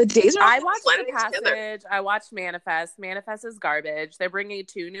know. The days are... I watched The Passage. I watched Manifest. Manifest is garbage. They're bringing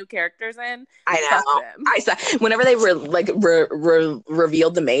 2 new characters in. I know. I saw whenever they were like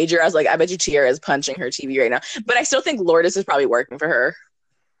revealed the major, I was like, I bet you Tiara is punching her TV right now. But I still think Lourdes is probably working for her.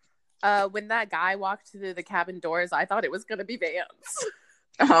 When that guy walked through the cabin doors, I thought it was going to be Vance.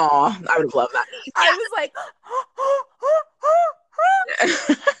 Oh, I would have loved that. I was like...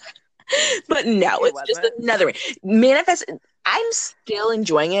 But no, it's just another Manifest. I'm still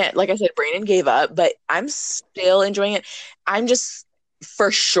enjoying it. Like I said, Brandon gave up, but I'm still enjoying it. I'm just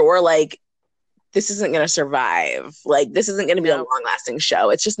for sure like this isn't going to survive. Like this isn't going to be a long-lasting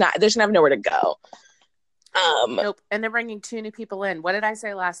show. It's just not. There's not nowhere to go. Nope. And they're bringing 2 new people in. What did I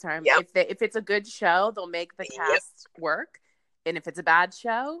say last time? Yep. If it's a good show, they'll make the Yep. cast work. And if it's a bad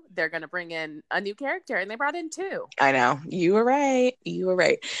show, they're going to bring in a new character. And they brought in 2. I know. You were right.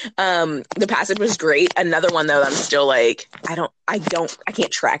 The Passage was great. Another one though, I'm still like, I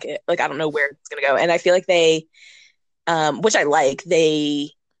can't track it. Like, I don't know where it's gonna go. And I feel like they, which I like,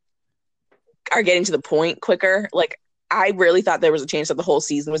 they are getting to the point quicker. Like, I really thought there was a chance that the whole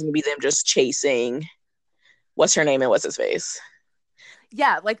season was gonna be them just chasing what's her name and what's his face.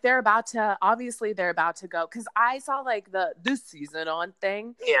 Yeah, like they're about to go, because I saw like this season on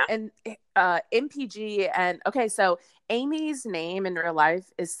thing. Yeah. And MPG, and okay, so Amy's name in real life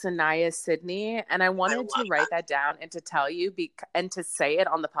is Sanaya Sidney, and I wanted to write that down and to tell you and to say it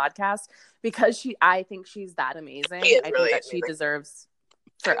on the podcast, because I think she's that amazing. I think that she deserves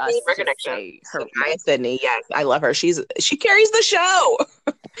for us to say her. Sanaya Sidney, yes, I love her. She carries the show.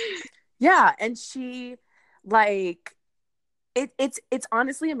 Yeah, and she like. It's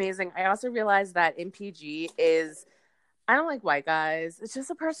honestly amazing. I also realized that MPG is, I don't like white guys. It's just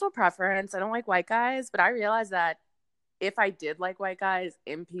a personal preference. I don't like white guys, but I realized that if I did like white guys,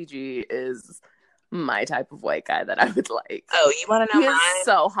 MPG is my type of white guy that I would like. Oh, you want to know? He is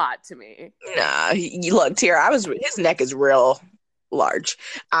so hot to me. Nah, you look, Tara. His neck is real large.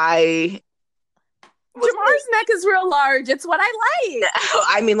 Jamar's neck is real large. It's what I like.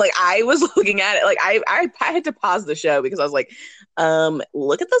 I mean, like, I was looking at it, like, I had to pause the show because I was like,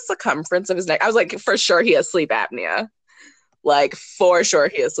 look at the circumference of his neck. I was like, for sure he has sleep apnea. Like, for sure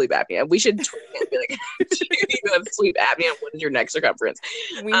he has sleep apnea. We should tweet him and be like, do you have sleep apnea? What is your neck circumference?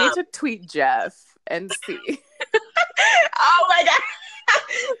 We need to tweet Jeff and see. Oh my God.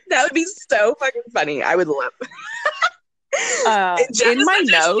 That would be so fucking funny. I would love it. In my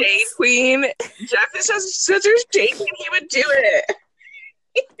notes, shade queen. Jeff is just such a shade queen. He would do it.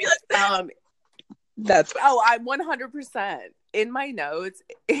 He'd be like, that's. Oh, I'm 100%. In my notes,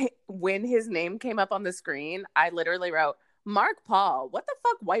 when his name came up on the screen, I literally wrote Mark Paul. What the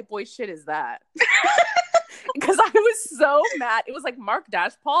fuck, white boy shit is that? Because I was so mad. It was like Mark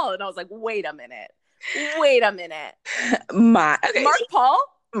Dash Paul, and I was like, wait a minute. Mark Paul.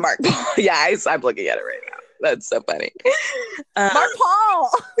 Yeah, I'm looking at it right now. That's so funny. Mark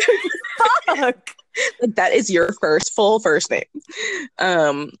Paul. Fuck. Like, that is your full first name.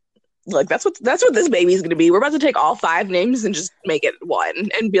 Like, that's what this baby is going to be. We're about to take all 5 names and just make it one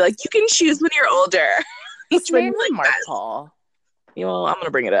and be like, you can choose when you're older. Let's name him Mark Paul. You know, I'm going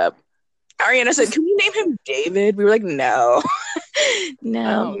to bring it up. Ariana said, can we name him David? We were like, no.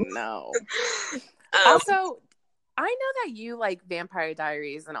 No. Oh, no. Also, I know that you like Vampire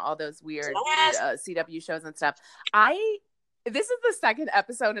Diaries and all those weird CW shows and stuff. This is the 2nd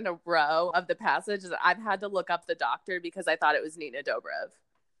episode in a row of The Passage that I've had to look up the doctor because I thought it was Nina Dobrev.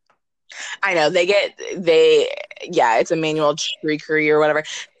 I know it's Emmanuel Trickery or whatever.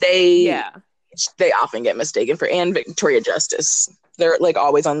 They often get mistaken for Anne Victoria Justice. They're like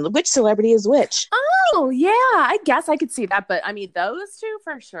always on which celebrity is which. Oh yeah, I guess I could see that, but I mean those two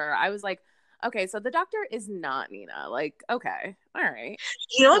for sure. I was like, okay, so the doctor is not Nina. Like, okay, all right.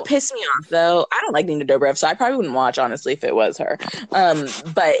 You know what pissed me off though? I don't like Nina Dobrev, so I probably wouldn't watch honestly if it was her.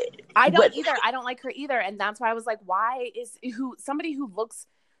 But I don't either. I don't like her either, and that's why I was like, why is somebody who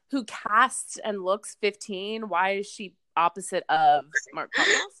casts and looks 15? Why is she opposite of Mark Paul?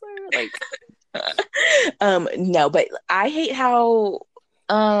 Like, no, but I hate how.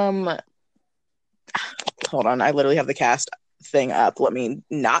 Hold on, I literally have the cast thing up. Let me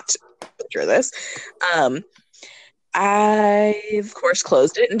not picture this. I of course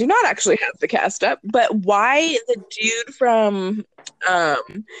closed it and do not actually have the cast up. But why the dude from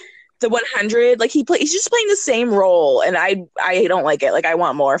the 100, like he's just playing the same role, and I don't like it. Like, I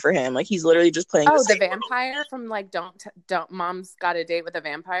want more for him. Like, he's literally just playing the vampire role from like don't Mom's Got a Date with a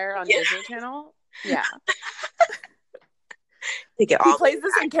Vampire on Disney Channel. Yeah. He plays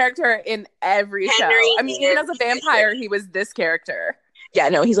the same character in every show. I mean, even as a vampire, he was this character. Yeah,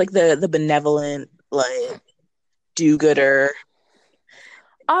 no, he's like the benevolent, like, do-gooder.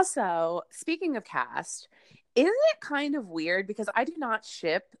 Also, speaking of cast, isn't it kind of weird because I do not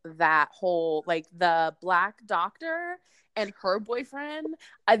ship that whole, like, the black doctor and her boyfriend.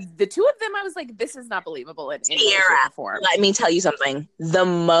 The two of them, I was like, this is not believable in any way, shape, or form. Let me tell you something. The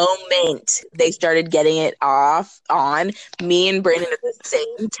moment they started getting it on, me and Brandon at the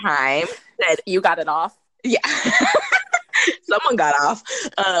same time said, you got it off? Yeah. Someone got off.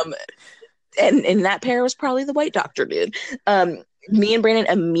 And that pair was probably the white doctor dude. Me and Brandon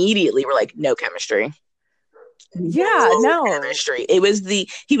immediately were like, no chemistry. Yeah, no no. chemistry. He was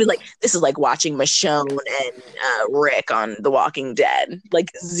like, this is like watching Michonne and Rick on The Walking Dead.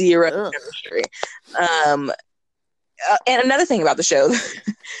 Like zero Ugh. chemistry. And another thing about the show,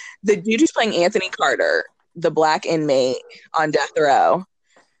 the dude who's playing Anthony Carter, the black inmate on death row.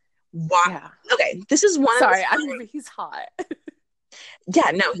 Why? Yeah. Okay, this is one Sorry, of the he's hot.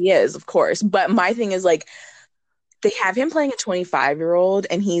 yeah, no, he is, of course. But my thing is like they have him playing a 25-year-old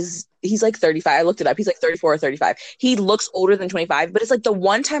and he's like 35. I looked it up. He's like 34 or 35. He looks older than 25, but it's like the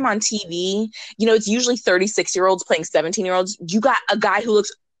one time on TV, it's usually 36-year-olds playing 17-year-olds. You got a guy who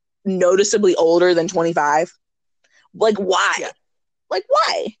looks noticeably older than 25. Like, why? Yeah. Like,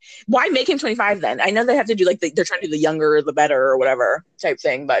 why? Why make him 25 then? I know they have to do like they're trying to do the younger the better or whatever type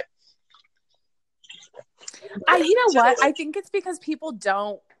thing, but You know what? I think it's because people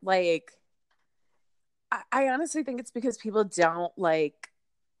don't like. I honestly think it's because people don't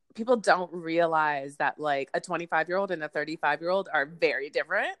realize that like a 25-year-old and a 35-year-old are very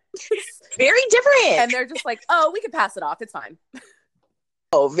different. Very different. And they're just like, oh, we can pass it off. It's fine.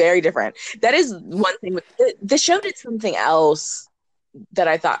 Oh, very different. That is one thing. The show did something else that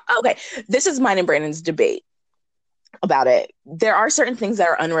I thought, okay, this is mine and Brandon's debate about it. There are certain things that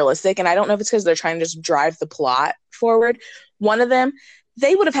are unrealistic, and I don't know if it's because they're trying to just drive the plot forward. One of them,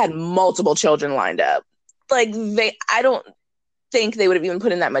 they would have had multiple children lined up. Like I don't think they would have even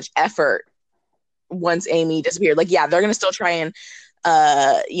put in that much effort once Amy disappeared. Like, yeah, they're gonna still try and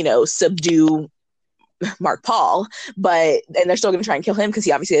subdue Mark Paul, and they're still going to try and kill him because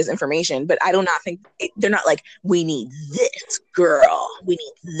he obviously has information. But I do not think they're not like, we need this girl, we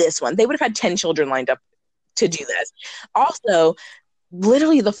need this one. They would have had 10 children lined up to do this. Also,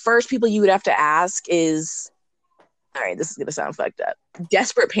 literally the first people you would have to ask is, all right, this is going to sound fucked up,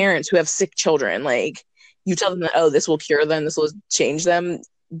 desperate parents who have sick children. Like, you tell them that, oh, this will cure them, this will change them.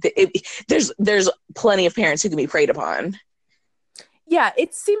 There's plenty of parents who can be preyed upon. Yeah,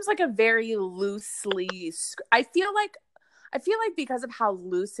 it seems like a very loosely. I feel like because of how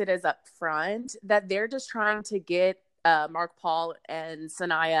loose it is up front, that they're just trying to get Mark Paul and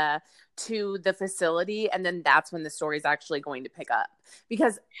Sanaya to the facility, and then that's when the story is actually going to pick up.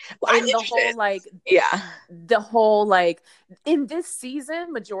 Because in this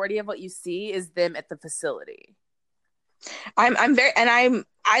season, majority of what you see is them at the facility. I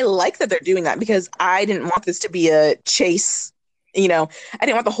like that they're doing that because I didn't want this to be a chase. I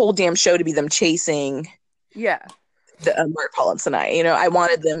didn't want the whole damn show to be them chasing. Yeah. The Mark Paul and Sanaya. I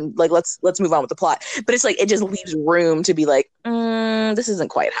wanted them like let's move on with the plot. But it's like it just leaves room to be like, this isn't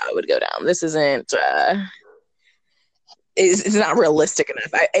quite how it would go down. This isn't. It's not realistic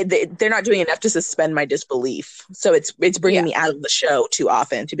enough. They're not doing enough to suspend my disbelief. So it's bringing me out of the show too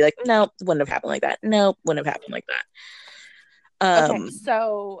often to be like, no, wouldn't have happened like that. No, wouldn't have happened like that. Okay,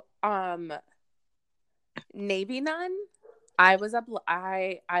 so Navy Nun. I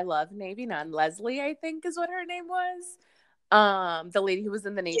love Navy Nun. Leslie, I think, is what her name was. The lady who was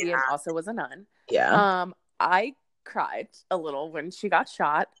in the Navy and also was a nun. Yeah. I cried a little when she got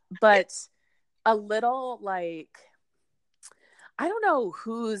shot, but a little like, I don't know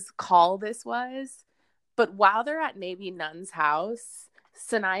whose call this was, but while they're at Navy Nun's house,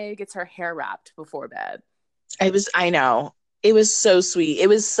 Sanaya gets her hair wrapped before bed. I know. It was so sweet. It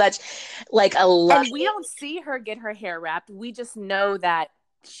was such like a love. And we don't see her get her hair wrapped. We just know that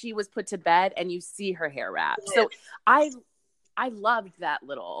she was put to bed and you see her hair wrapped. So I loved that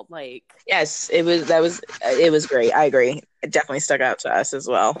little like. Yes, it was great. I agree. It definitely stuck out to us as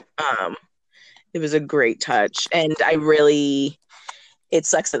well. It was a great touch. And it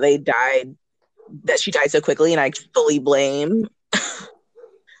sucks that she died so quickly, and I fully blame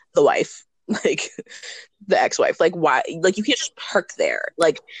the wife. Like the ex-wife, like why, like you can't just park there,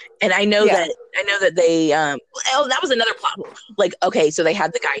 like, and I know that they that was another plot hole. Like, okay, so they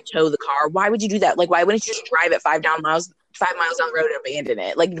had the guy tow the car. Why would you do that? Like, why wouldn't you just drive it 5 miles down the road and abandon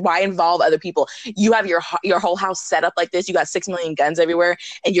it? Like, why involve other people? You have your whole house set up like this, you got 6 million guns everywhere,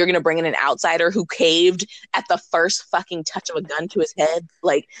 and you're gonna bring in an outsider who caved at the first fucking touch of a gun to his head?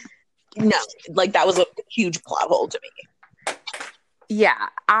 Like, no, like that was a huge plot hole to me. Yeah,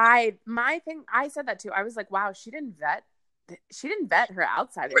 I said that too. I was like, wow, she didn't vet her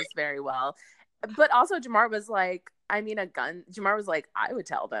outsiders very well. But also Jamar was like, Jamar was like, I would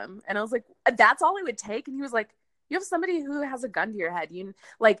tell them. And I was like, that's all it would take. And he was like, you have somebody who has a gun to your head. You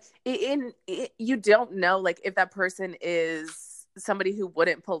like you don't know like if that person is somebody who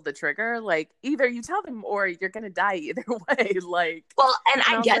wouldn't pull the trigger. Like either you tell them or you're gonna die either way. Like, well, and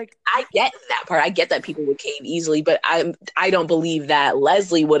I get that part. I get that people would cave easily, but I don't believe that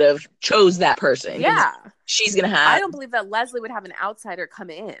Leslie would have chose that person. Yeah, she's gonna have. I don't believe that Leslie would have an outsider come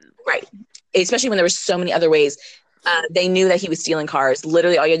in. Right. especially when there were so many other ways. They knew that he was stealing cars.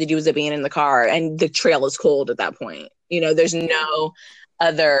 Literally, all you had to do was abandon in the car, and the trail is cold at that point. There's no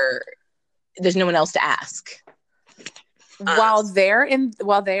one else to ask. While they're in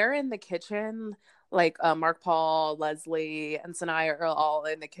the kitchen, like Mark Paul, Leslie, and Sanaya are all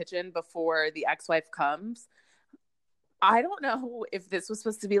in the kitchen before the ex-wife comes. I don't know if this was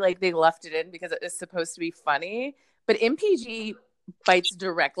supposed to be like they left it in because it is supposed to be funny, but MPG bites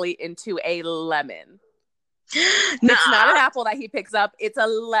directly into a lemon. Nah. It's not an apple that he picks up, it's a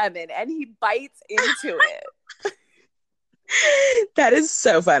lemon, and he bites into it. That is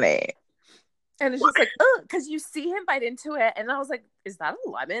so funny. And it's just like, oh, because you see him bite into it, and I was like, is that a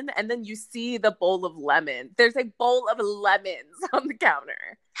lemon? And then you see the bowl of lemon. There's a bowl of lemons on the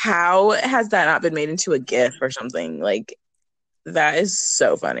counter. How has that not been made into a GIF or something? Like, that is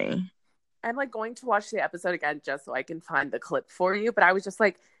so funny. I'm like going to watch the episode again just so I can find the clip for you, but I was just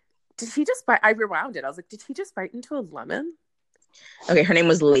like, did he just bite? I rewound it. I was like, did he just bite into a lemon? Okay, her name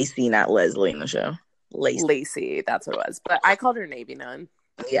was Lacey, not Leslie in the show. Lacey, that's what it was. But I called her Navy Nun.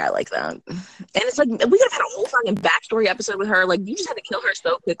 Yeah, I like that. And it's like, we could have had a whole fucking backstory episode with her. Like, you just had to kill her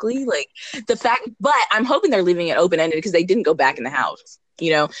so quickly. Like, but I'm hoping they're leaving it open-ended because they didn't go back in the house.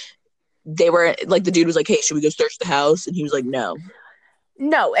 They were, like, the dude was like, hey, should we go search the house? And he was like, no.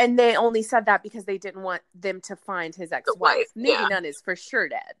 No, and they only said that because they didn't want them to find his ex-wife. Navy Nun is for sure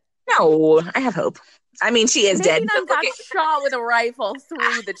dead. No, I have hope. I mean, she is dead. Navy Nun got shot with a rifle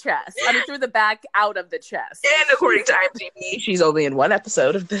through the chest. I mean, through the back, out of the chest. And according to IMDb, she's only in one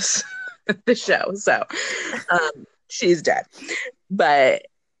episode of this show, so she's dead. But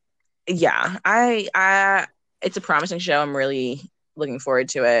yeah, I it's a promising show. I'm really looking forward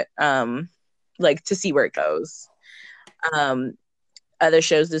to it. Like to see where it goes. Other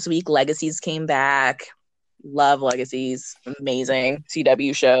shows this week, Legacies came back. Love Legacies. Amazing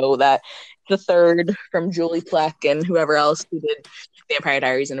CW show. That the third from Julie Plec and whoever else who did Vampire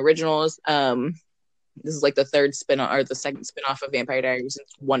Diaries and Originals. This is like the third spin-off or the second spin-off of Vampire Diaries.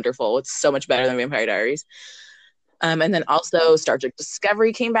 It's wonderful. It's so much better than Vampire Diaries. And then also Star Trek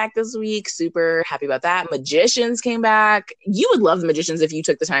Discovery came back this week. Super happy about that. Magicians came back. You would love The Magicians if you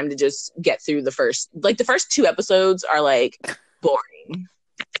took the time to just get through the first 2 episodes are like boring.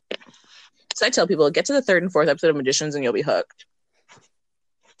 So I tell people, get to the 3rd and 4th episode of Magicians and you'll be hooked.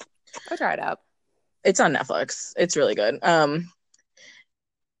 I'll try it out. It's on Netflix. It's really good. This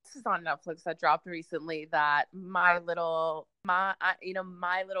is on Netflix that dropped recently that my little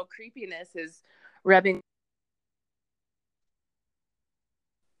creepiness is rubbing.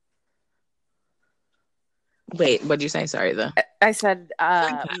 Wait, what'd you say? Sorry, I said,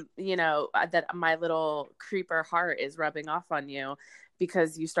 that my little creeper heart is rubbing off on you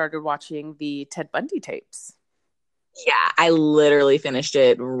because you started watching the Ted Bundy tapes. Yeah, I literally finished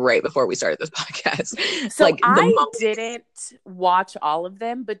it right before we started this podcast. So I didn't watch all of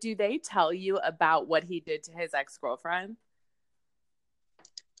them, but do they tell you about what he did to his ex-girlfriend?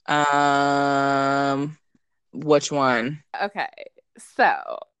 Which one? Okay,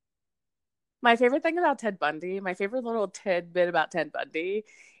 so my favorite thing about Ted Bundy, my favorite little tidbit about Ted Bundy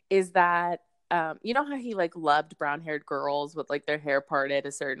is that, you know how he like loved brown-haired girls with like their hair parted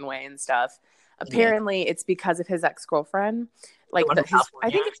a certain way and stuff. Apparently, it's because of his ex-girlfriend. Like it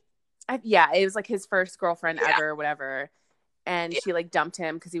was like his first girlfriend ever, or whatever. And she like dumped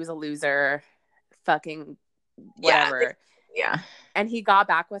him because he was a loser, fucking whatever. Yeah. And he got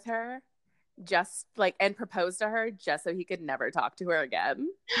back with her, just like, and proposed to her just so he could never talk to her again.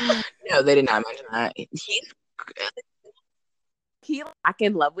 No, they did not mention that. He back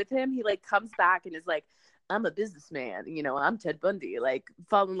in love with him. He like comes back and is like, I'm a businessman, I'm Ted Bundy, like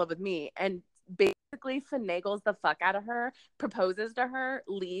fall in love with me, and basically finagles the fuck out of her, proposes to her,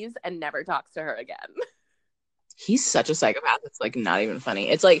 leaves, and never talks to her again. He's such a psychopath. It's like not even funny.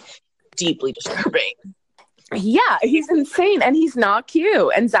 It's like deeply disturbing. Yeah, he's insane and he's not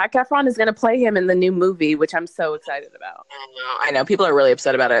cute. And Zac Efron is going to play him in the new movie, which I'm so excited about. I know. People are really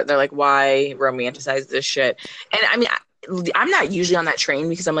upset about it. They're like, why romanticize this shit? And I mean, I'm not usually on that train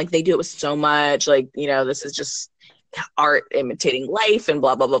because I'm like, they do it with so much. Like, this is just art imitating life and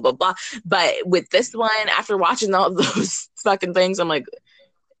blah, blah, blah, blah, blah. But with this one, after watching all those fucking things, I'm like,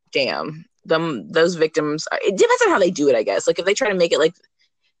 damn, those victims, it depends on how they do it, I guess. Like if they try to make it like,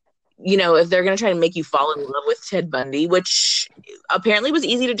 if they're going to try to make you fall in love with Ted Bundy, which apparently was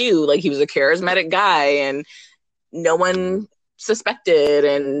easy to do. Like he was a charismatic guy and no one suspected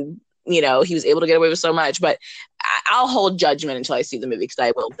and, he was able to get away with so much. But I'll hold judgment until I see the movie because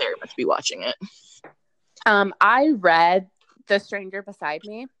I will very much be watching it. I read The Stranger Beside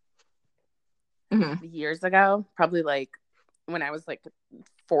Me years ago, probably like when I was like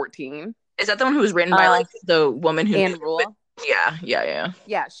 14. Is that the one who was written by like the woman who Anne knew? Rule.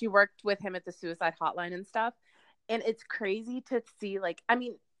 Yeah. She worked with him at the suicide hotline and stuff. And it's crazy to see, like, I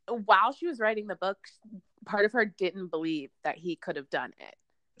mean, while she was writing the book, part of her didn't believe that he could have done it.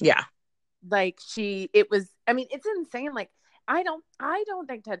 Yeah. Like it was, I mean, it's insane. Like, I don't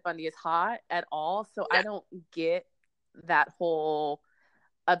think Ted Bundy is hot at all. So I don't get that whole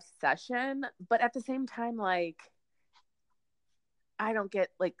obsession. But at the same time, like, I don't get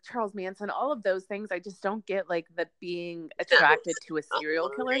like Charles Manson, all of those things. I just don't get like the being attracted to a serial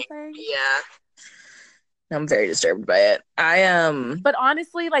killer thing. Yeah. I'm very disturbed by it. But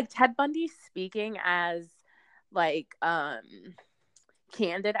honestly, like Ted Bundy speaking as like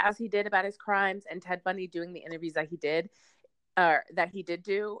candid as he did about his crimes, and Ted Bundy doing the interviews that he did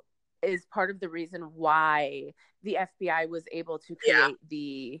do, is part of the reason why the FBI was able to create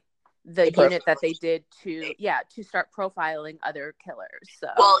the unit that they did to start profiling other killers. So,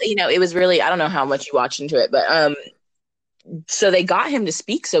 well, it was really, I don't know how much you watched into it, but so they got him to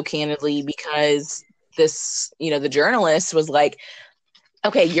speak so candidly because this, the journalist was like,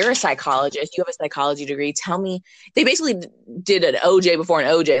 okay, you're a psychologist, you have a psychology degree, tell me, they basically did an OJ before an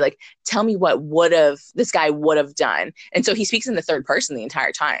OJ, like, tell me what this guy would have done. And so he speaks in the third person the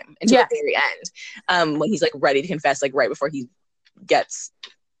entire time until the very end, when he's like ready to confess, like right before he gets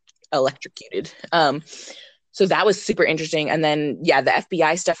electrocuted. So that was super interesting. And then the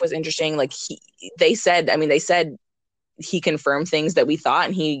FBI stuff was interesting. Like they said he confirmed things that we thought,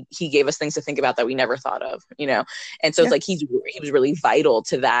 and he gave us things to think about that we never thought of, and so it's like he was really vital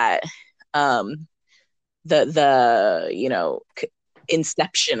to that, the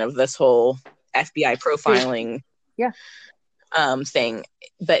inception of this whole FBI profiling thing.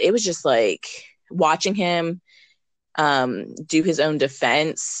 But it was just like watching him do his own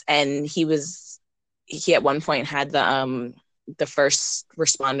defense, and he at one point had the first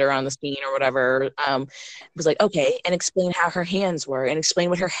responder on the scene or whatever, was like, okay, and explain how her hands were, and explain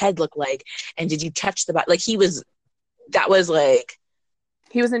what her head looked like, and did you touch the body? Like he was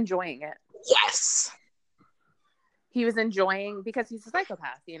enjoying it. Yes, he was enjoying, because he's a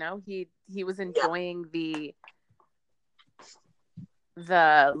psychopath, he was enjoying the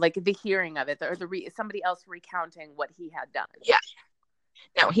hearing of it, or somebody else recounting what he had done.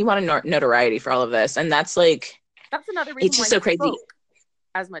 No, he wanted notoriety for all of this, and that's another reason. It's just so crazy.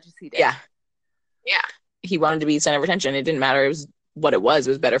 As much as he did. Yeah. He wanted to be center of attention. It didn't matter. It was what it was.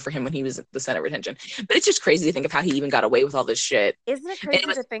 It was better for him when he was the center of attention. But it's just crazy to think of how he even got away with all this shit. Isn't it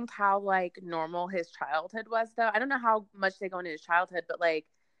crazy to think how like normal his childhood was, though? I don't know how much they go into his childhood, but like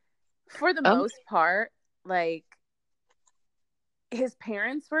for the most part, like his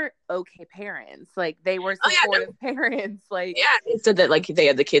parents were okay parents. Like they were supportive parents. Like it said that like they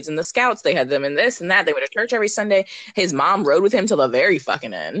had the kids in the Scouts, they had them in this and that. They went to church every Sunday. His mom rode with him till the very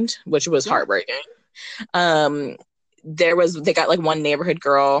fucking end, which was heartbreaking. They got like one neighborhood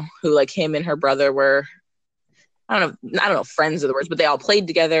girl who like him and her brother were, I don't know, friends are the words, but they all played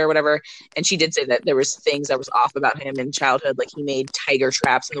together or whatever. And she did say that there was things that was off about him in childhood. Like he made tiger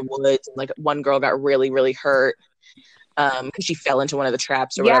traps in the woods, and like one girl got really, really hurt because she fell into one of the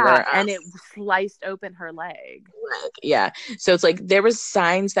traps or whatever, and it sliced open her leg. So it's like there was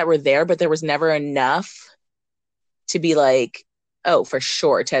signs that were there, but there was never enough to be like, oh, for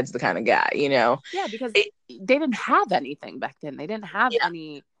sure Ted's the kind of guy, because they didn't have anything back then. They didn't have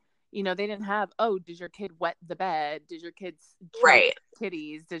any, they didn't have, oh, does your kid wet the bed, does your kid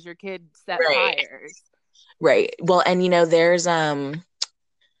kitties, does your kid set fires, well, and there's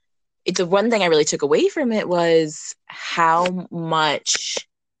it's the one thing I really took away from it was how much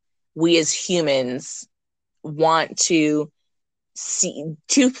we as humans want to see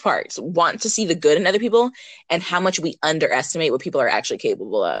two parts, want to see the good in other people, and how much we underestimate what people are actually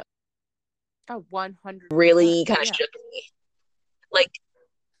capable of. 100%. Really kind of shook me. Like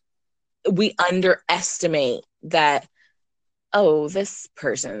we underestimate that, oh, this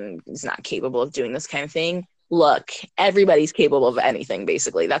person is not capable of doing this kind of thing. Look, everybody's capable of anything,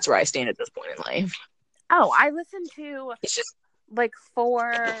 basically. That's where I stand at this point in life. Oh, I listened to like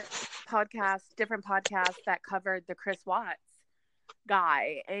 4 different podcasts that covered the Chris Watts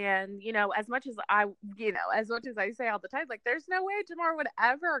guy. And, as much as I say all the time, like, there's no way Tamar would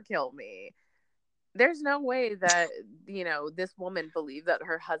ever kill me. There's no way that, this woman believed that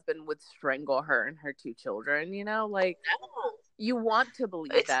her husband would strangle her and her 2 children, like... No. You want to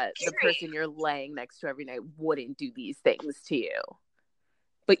believe that the person you're laying next to every night wouldn't do these things to you.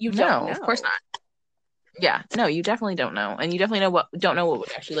 But you don't know. Of course not. Yeah, no, you definitely don't know. And you definitely don't know what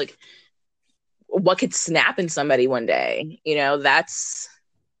would actually, like, what could snap in somebody one day. That's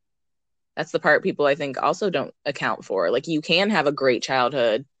the part people, I think, also don't account for. Like, you can have a great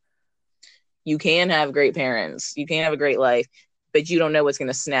childhood You can have great parents. You can have a great life, but you don't know what's going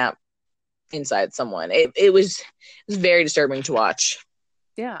to snap inside someone. It was very disturbing to watch.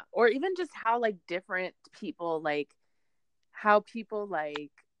 Yeah. Or even just how like different people, like how people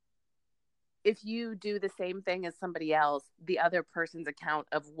like, if you do the same thing as somebody else, the other person's account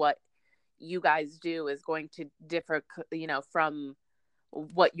of what you guys do is going to differ, you know, from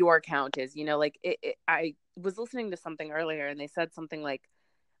what your account is, you know, like I was listening to something earlier and they said something like,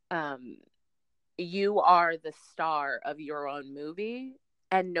 you are the star of your own movie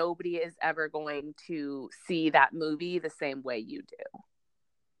and nobody is ever going to see that movie the same way you do.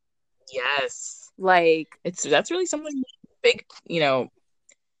 Yes. Like, That's really something big, you know,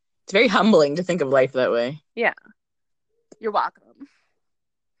 it's very humbling to think of life that way. Yeah. You're welcome.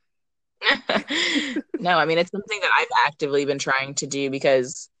 No, I mean, it's something that I've actively been trying to do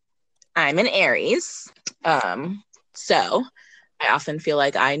because I'm an Aries. So I often feel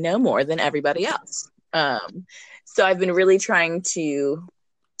like I know more than everybody else. So I've been really trying to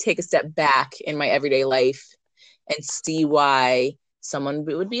take a step back in my everyday life and see why someone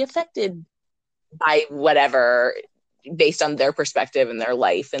would be affected by whatever based on their perspective and their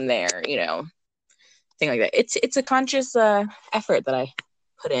life and their, you know, thing like that. It's a conscious effort that I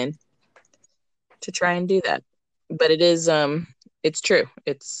put in to try and do that. But it is it's true.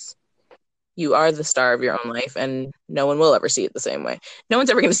 It's you are the star of your own life and no one will ever see it the same way. No one's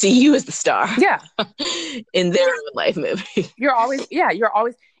ever going to see you as the star. Yeah. In their own life movie.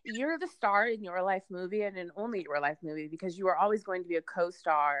 You're the star in your life movie and in only your life movie because you are always going to be a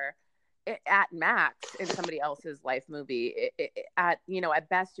co-star at max in somebody else's life movie. At, you know, at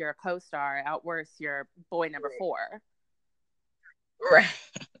best you're a co-star, at worst you're boy number 4. Right.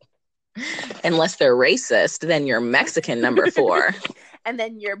 Unless they're racist, then you're Mexican number 4. And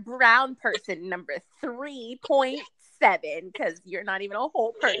then you're brown person number 3.7 because you're not even a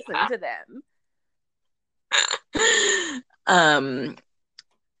whole person to them.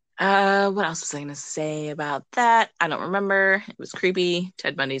 What else was I gonna say about that? I don't remember. It was creepy.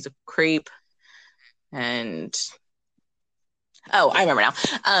 Ted Bundy's a creep. And I remember now.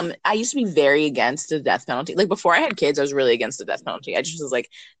 I used to be very against the death penalty. Like before I had kids, I was really against the death penalty. I just was like,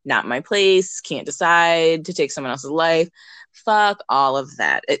 not my place, can't decide to take someone else's life. Fuck all of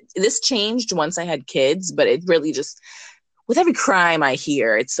that. This changed once I had kids, but it really just, with every crime I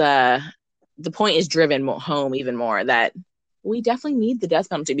hear, it's the point is driven home even more that we definitely need the death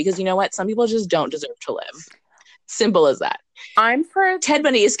penalty because you know what? Some people just don't deserve to live. Simple as that. I'm for Ted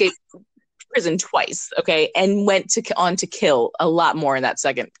Bundy escaped prison twice, okay, and went on to kill a lot more in that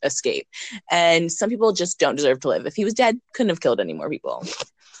second escape. And some people just don't deserve to live. If he was dead, couldn't have killed any more people.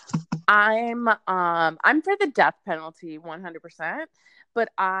 I'm for the death penalty 100%, but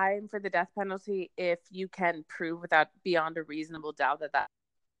I'm for the death penalty if you can prove without beyond a reasonable doubt that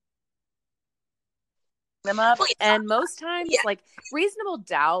them up. And most times, like, reasonable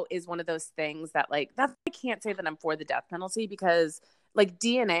doubt is one of those things that, like, I can't say that I'm for the death penalty because, like,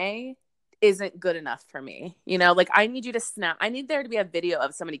 DNA isn't good enough for me. You know, like, I need there to be a video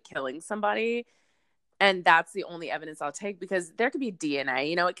of somebody killing somebody. And that's the only evidence I'll take because there could be DNA,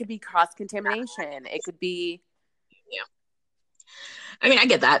 you know, it could be cross-contamination. It could be. Yeah. I mean, I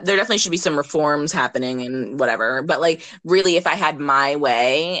get that. There definitely should be some reforms happening and whatever. But like, really, if I had my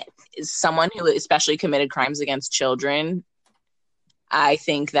way, someone who especially committed crimes against children, I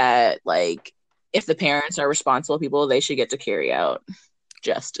think that like, if the parents are responsible people, they should get to carry out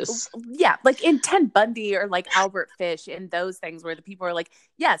justice. Yeah, like in Ted Bundy or like Albert Fish and those things where the people are like,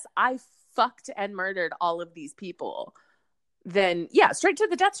 yes, I fucked and murdered all of these people, then yeah, straight to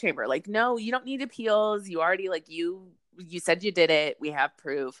the death chamber. Like, no, you don't need appeals. You already, like, you said you did it. We have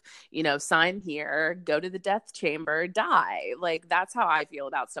proof, you know, sign here, go to the death chamber, die. Like, that's how I feel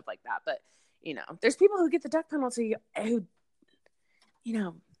about stuff like that. But, you know, there's people who get the death penalty who, you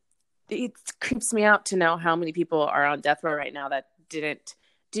know, it creeps me out to know how many people are on death row right now that didn't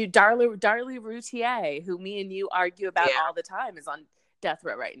do. Darlie Routier, who me and you argue about all the time, is on death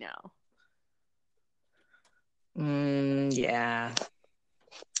row right now. Yeah.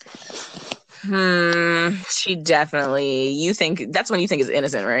 She definitely. You think that's when you think is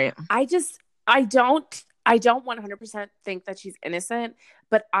innocent, right? I don't 100% think that she's innocent,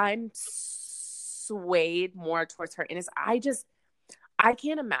 but I'm swayed more towards her innocence. I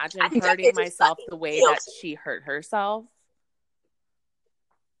can't imagine hurting myself the way that she hurt herself.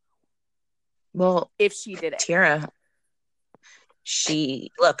 Well, if she did it, Tierra.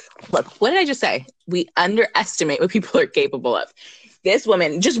 Look, what did I just say? We underestimate what people are capable of. This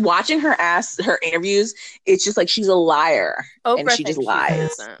woman, just watching her interviews, it's just like she's a liar. Oprah and she just lies.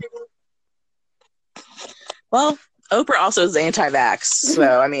 Innocent. Well, Oprah also is anti-vax,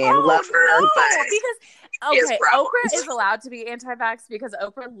 so I mean, love her, but because Oprah is allowed to be anti-vax because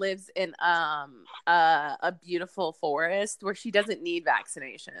Oprah lives in a beautiful forest where she doesn't need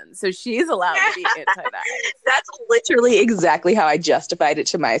vaccination, so she's allowed to be anti-vax. That's literally exactly how I justified it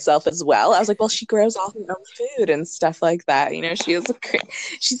to myself as well. I was like, well, she grows all her own food and stuff like that. You know, she's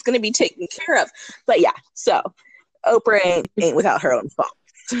going to be taken care of. But yeah, so Oprah ain't without her own fault.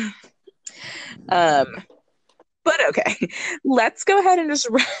 But okay, let's go ahead and just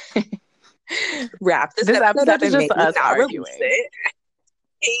wrap this episode up and maybe not arguing. Release it.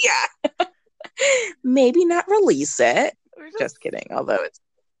 Yeah. Maybe not release it. Just kidding. Although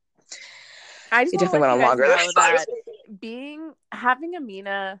I just definitely went on longer than that. Having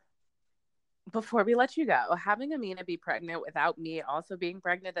Amina, before we let you go, having Amina be pregnant without me also being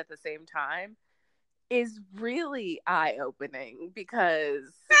pregnant at the same time is really eye-opening because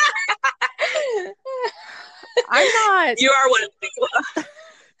I'm not. You are one of the people.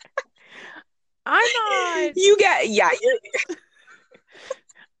 I'm not. You get, yeah.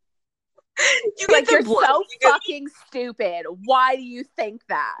 You're so fucking stupid. Why do you think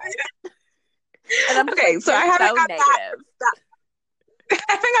that? And I'm okay, so I haven't got negative. I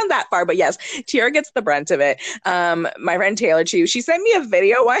haven't gone that far, but yes, Tiara gets the brunt of it. My friend Taylor too. She sent me a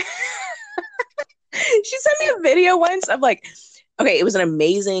video once. She sent me a video once of like, okay, it was an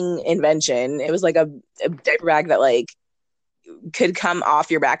amazing invention. It was like a diaper bag that like could come off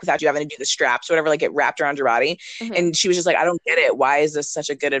your back without you having to do the straps or whatever, like it wrapped around your body. Mm-hmm. And she was just like, I don't get it. Why is this such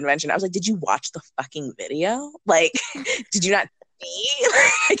a good invention? I was like, did you watch the fucking video? Like, did you not see?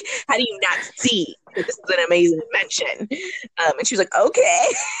 Like, how do you not see that this is an amazing invention? And she was like, okay.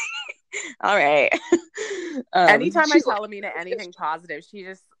 All right. Anytime I tell Amina anything positive, she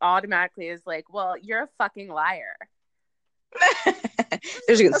just automatically is like, well, you're a fucking liar.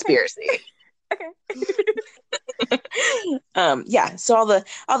 There's a conspiracy. Okay. Yeah, so all the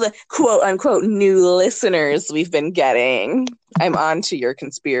quote unquote new listeners we've been getting, I'm on to your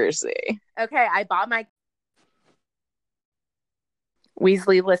conspiracy. Okay, I bought my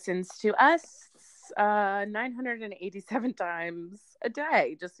Weasley listens to us 987 times a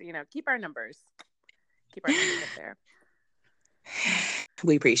day. Just, keep our numbers. Keep our numbers up there.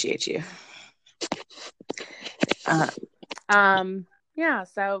 We appreciate you. Yeah,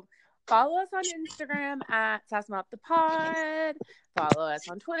 so follow us on Instagram at SassMouthThePod. Follow us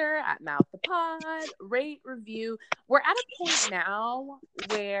on Twitter at MouthThePod. Rate, review. We're at a point now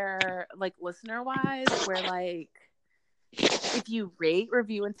where, like, listener-wise, where, like, if you rate,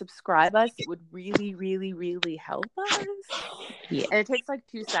 review, and subscribe us, it would really, really, really help us. Yeah. And it takes, like,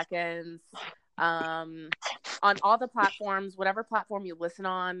 2 seconds. On all the platforms, whatever platform you listen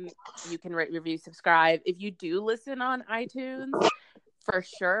on, you can rate, review, subscribe. If you do listen on iTunes, for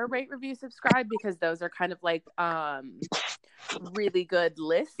sure rate, review, subscribe, because those are kind of like really good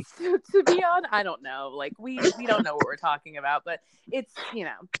lists to be on. I don't know, like we don't know what we're talking about, but it's,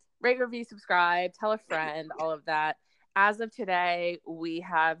 rate, review, subscribe, tell a friend, all of that. As of today, we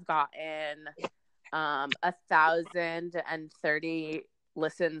have gotten 1,030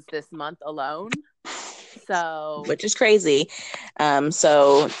 listens this month alone. So, which is crazy.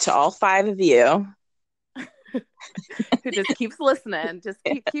 So to all 5 of you who just keeps listening, just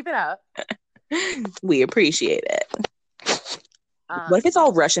keep it up. We appreciate it. What if it's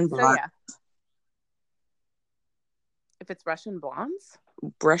all Russian blondes? So, yeah. If it's Russian blondes?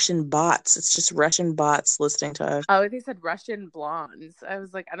 Russian bots. It's just Russian bots listening to us. Oh, they said Russian blondes. I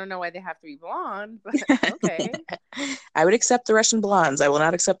was like, I don't know why they have to be blonde, but okay. I would accept the Russian blondes. I will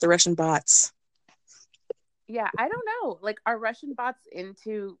not accept the Russian bots. Yeah, I don't know. Like, are Russian bots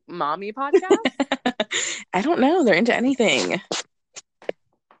into mommy podcasts? I don't know. They're into anything.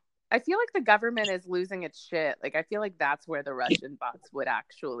 I feel like the government is losing its shit. Like, I feel like that's where the Russian bots would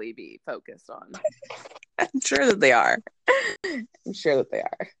actually be focused on. I'm sure that they are. It's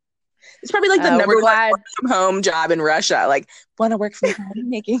probably like the number one from home job in Russia. Like, want to work from home,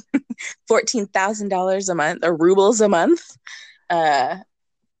 making $14,000 a month or rubles a month.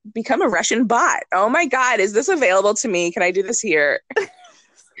 Become a Russian bot. Oh my God, is this available to me? Can I do this here?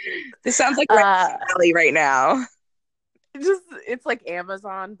 This sounds like right now. It's like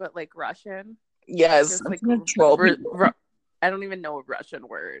Amazon, but like Russian. Yes, like I don't even know a Russian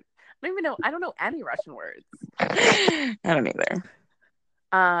word. I don't know any Russian words. I don't either.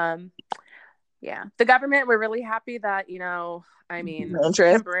 Yeah, the government, we're really happy that,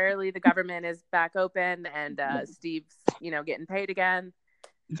 temporarily the government is back open and Steve's, getting paid again.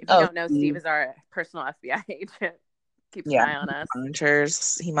 If you don't know, Steve is our personal FBI agent. Keeps an eye on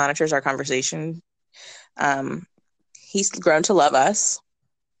us. He monitors our conversation. He's grown to love us.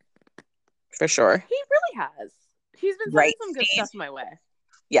 For sure. He really has. He's been sending Right, some good Steve? stuff my way.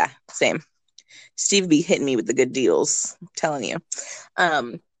 Yeah, same. Steve be hitting me with the good deals. I'm telling you.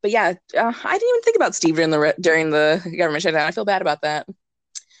 But yeah, I didn't even think about Steve during the government shutdown. I feel bad about that.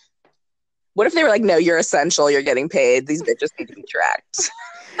 What if they were like, no, you're essential, you're getting paid, these bitches need to be tracked?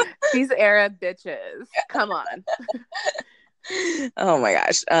 These Arab bitches. Come on. Oh my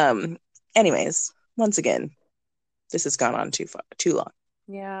gosh. Anyways, once again, this has gone on too long.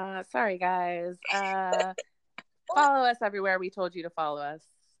 Yeah, sorry guys. Follow us everywhere we told you to follow us.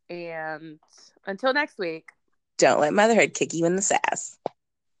 And until next week. Don't let motherhood kick you in the sass.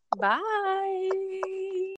 Bye.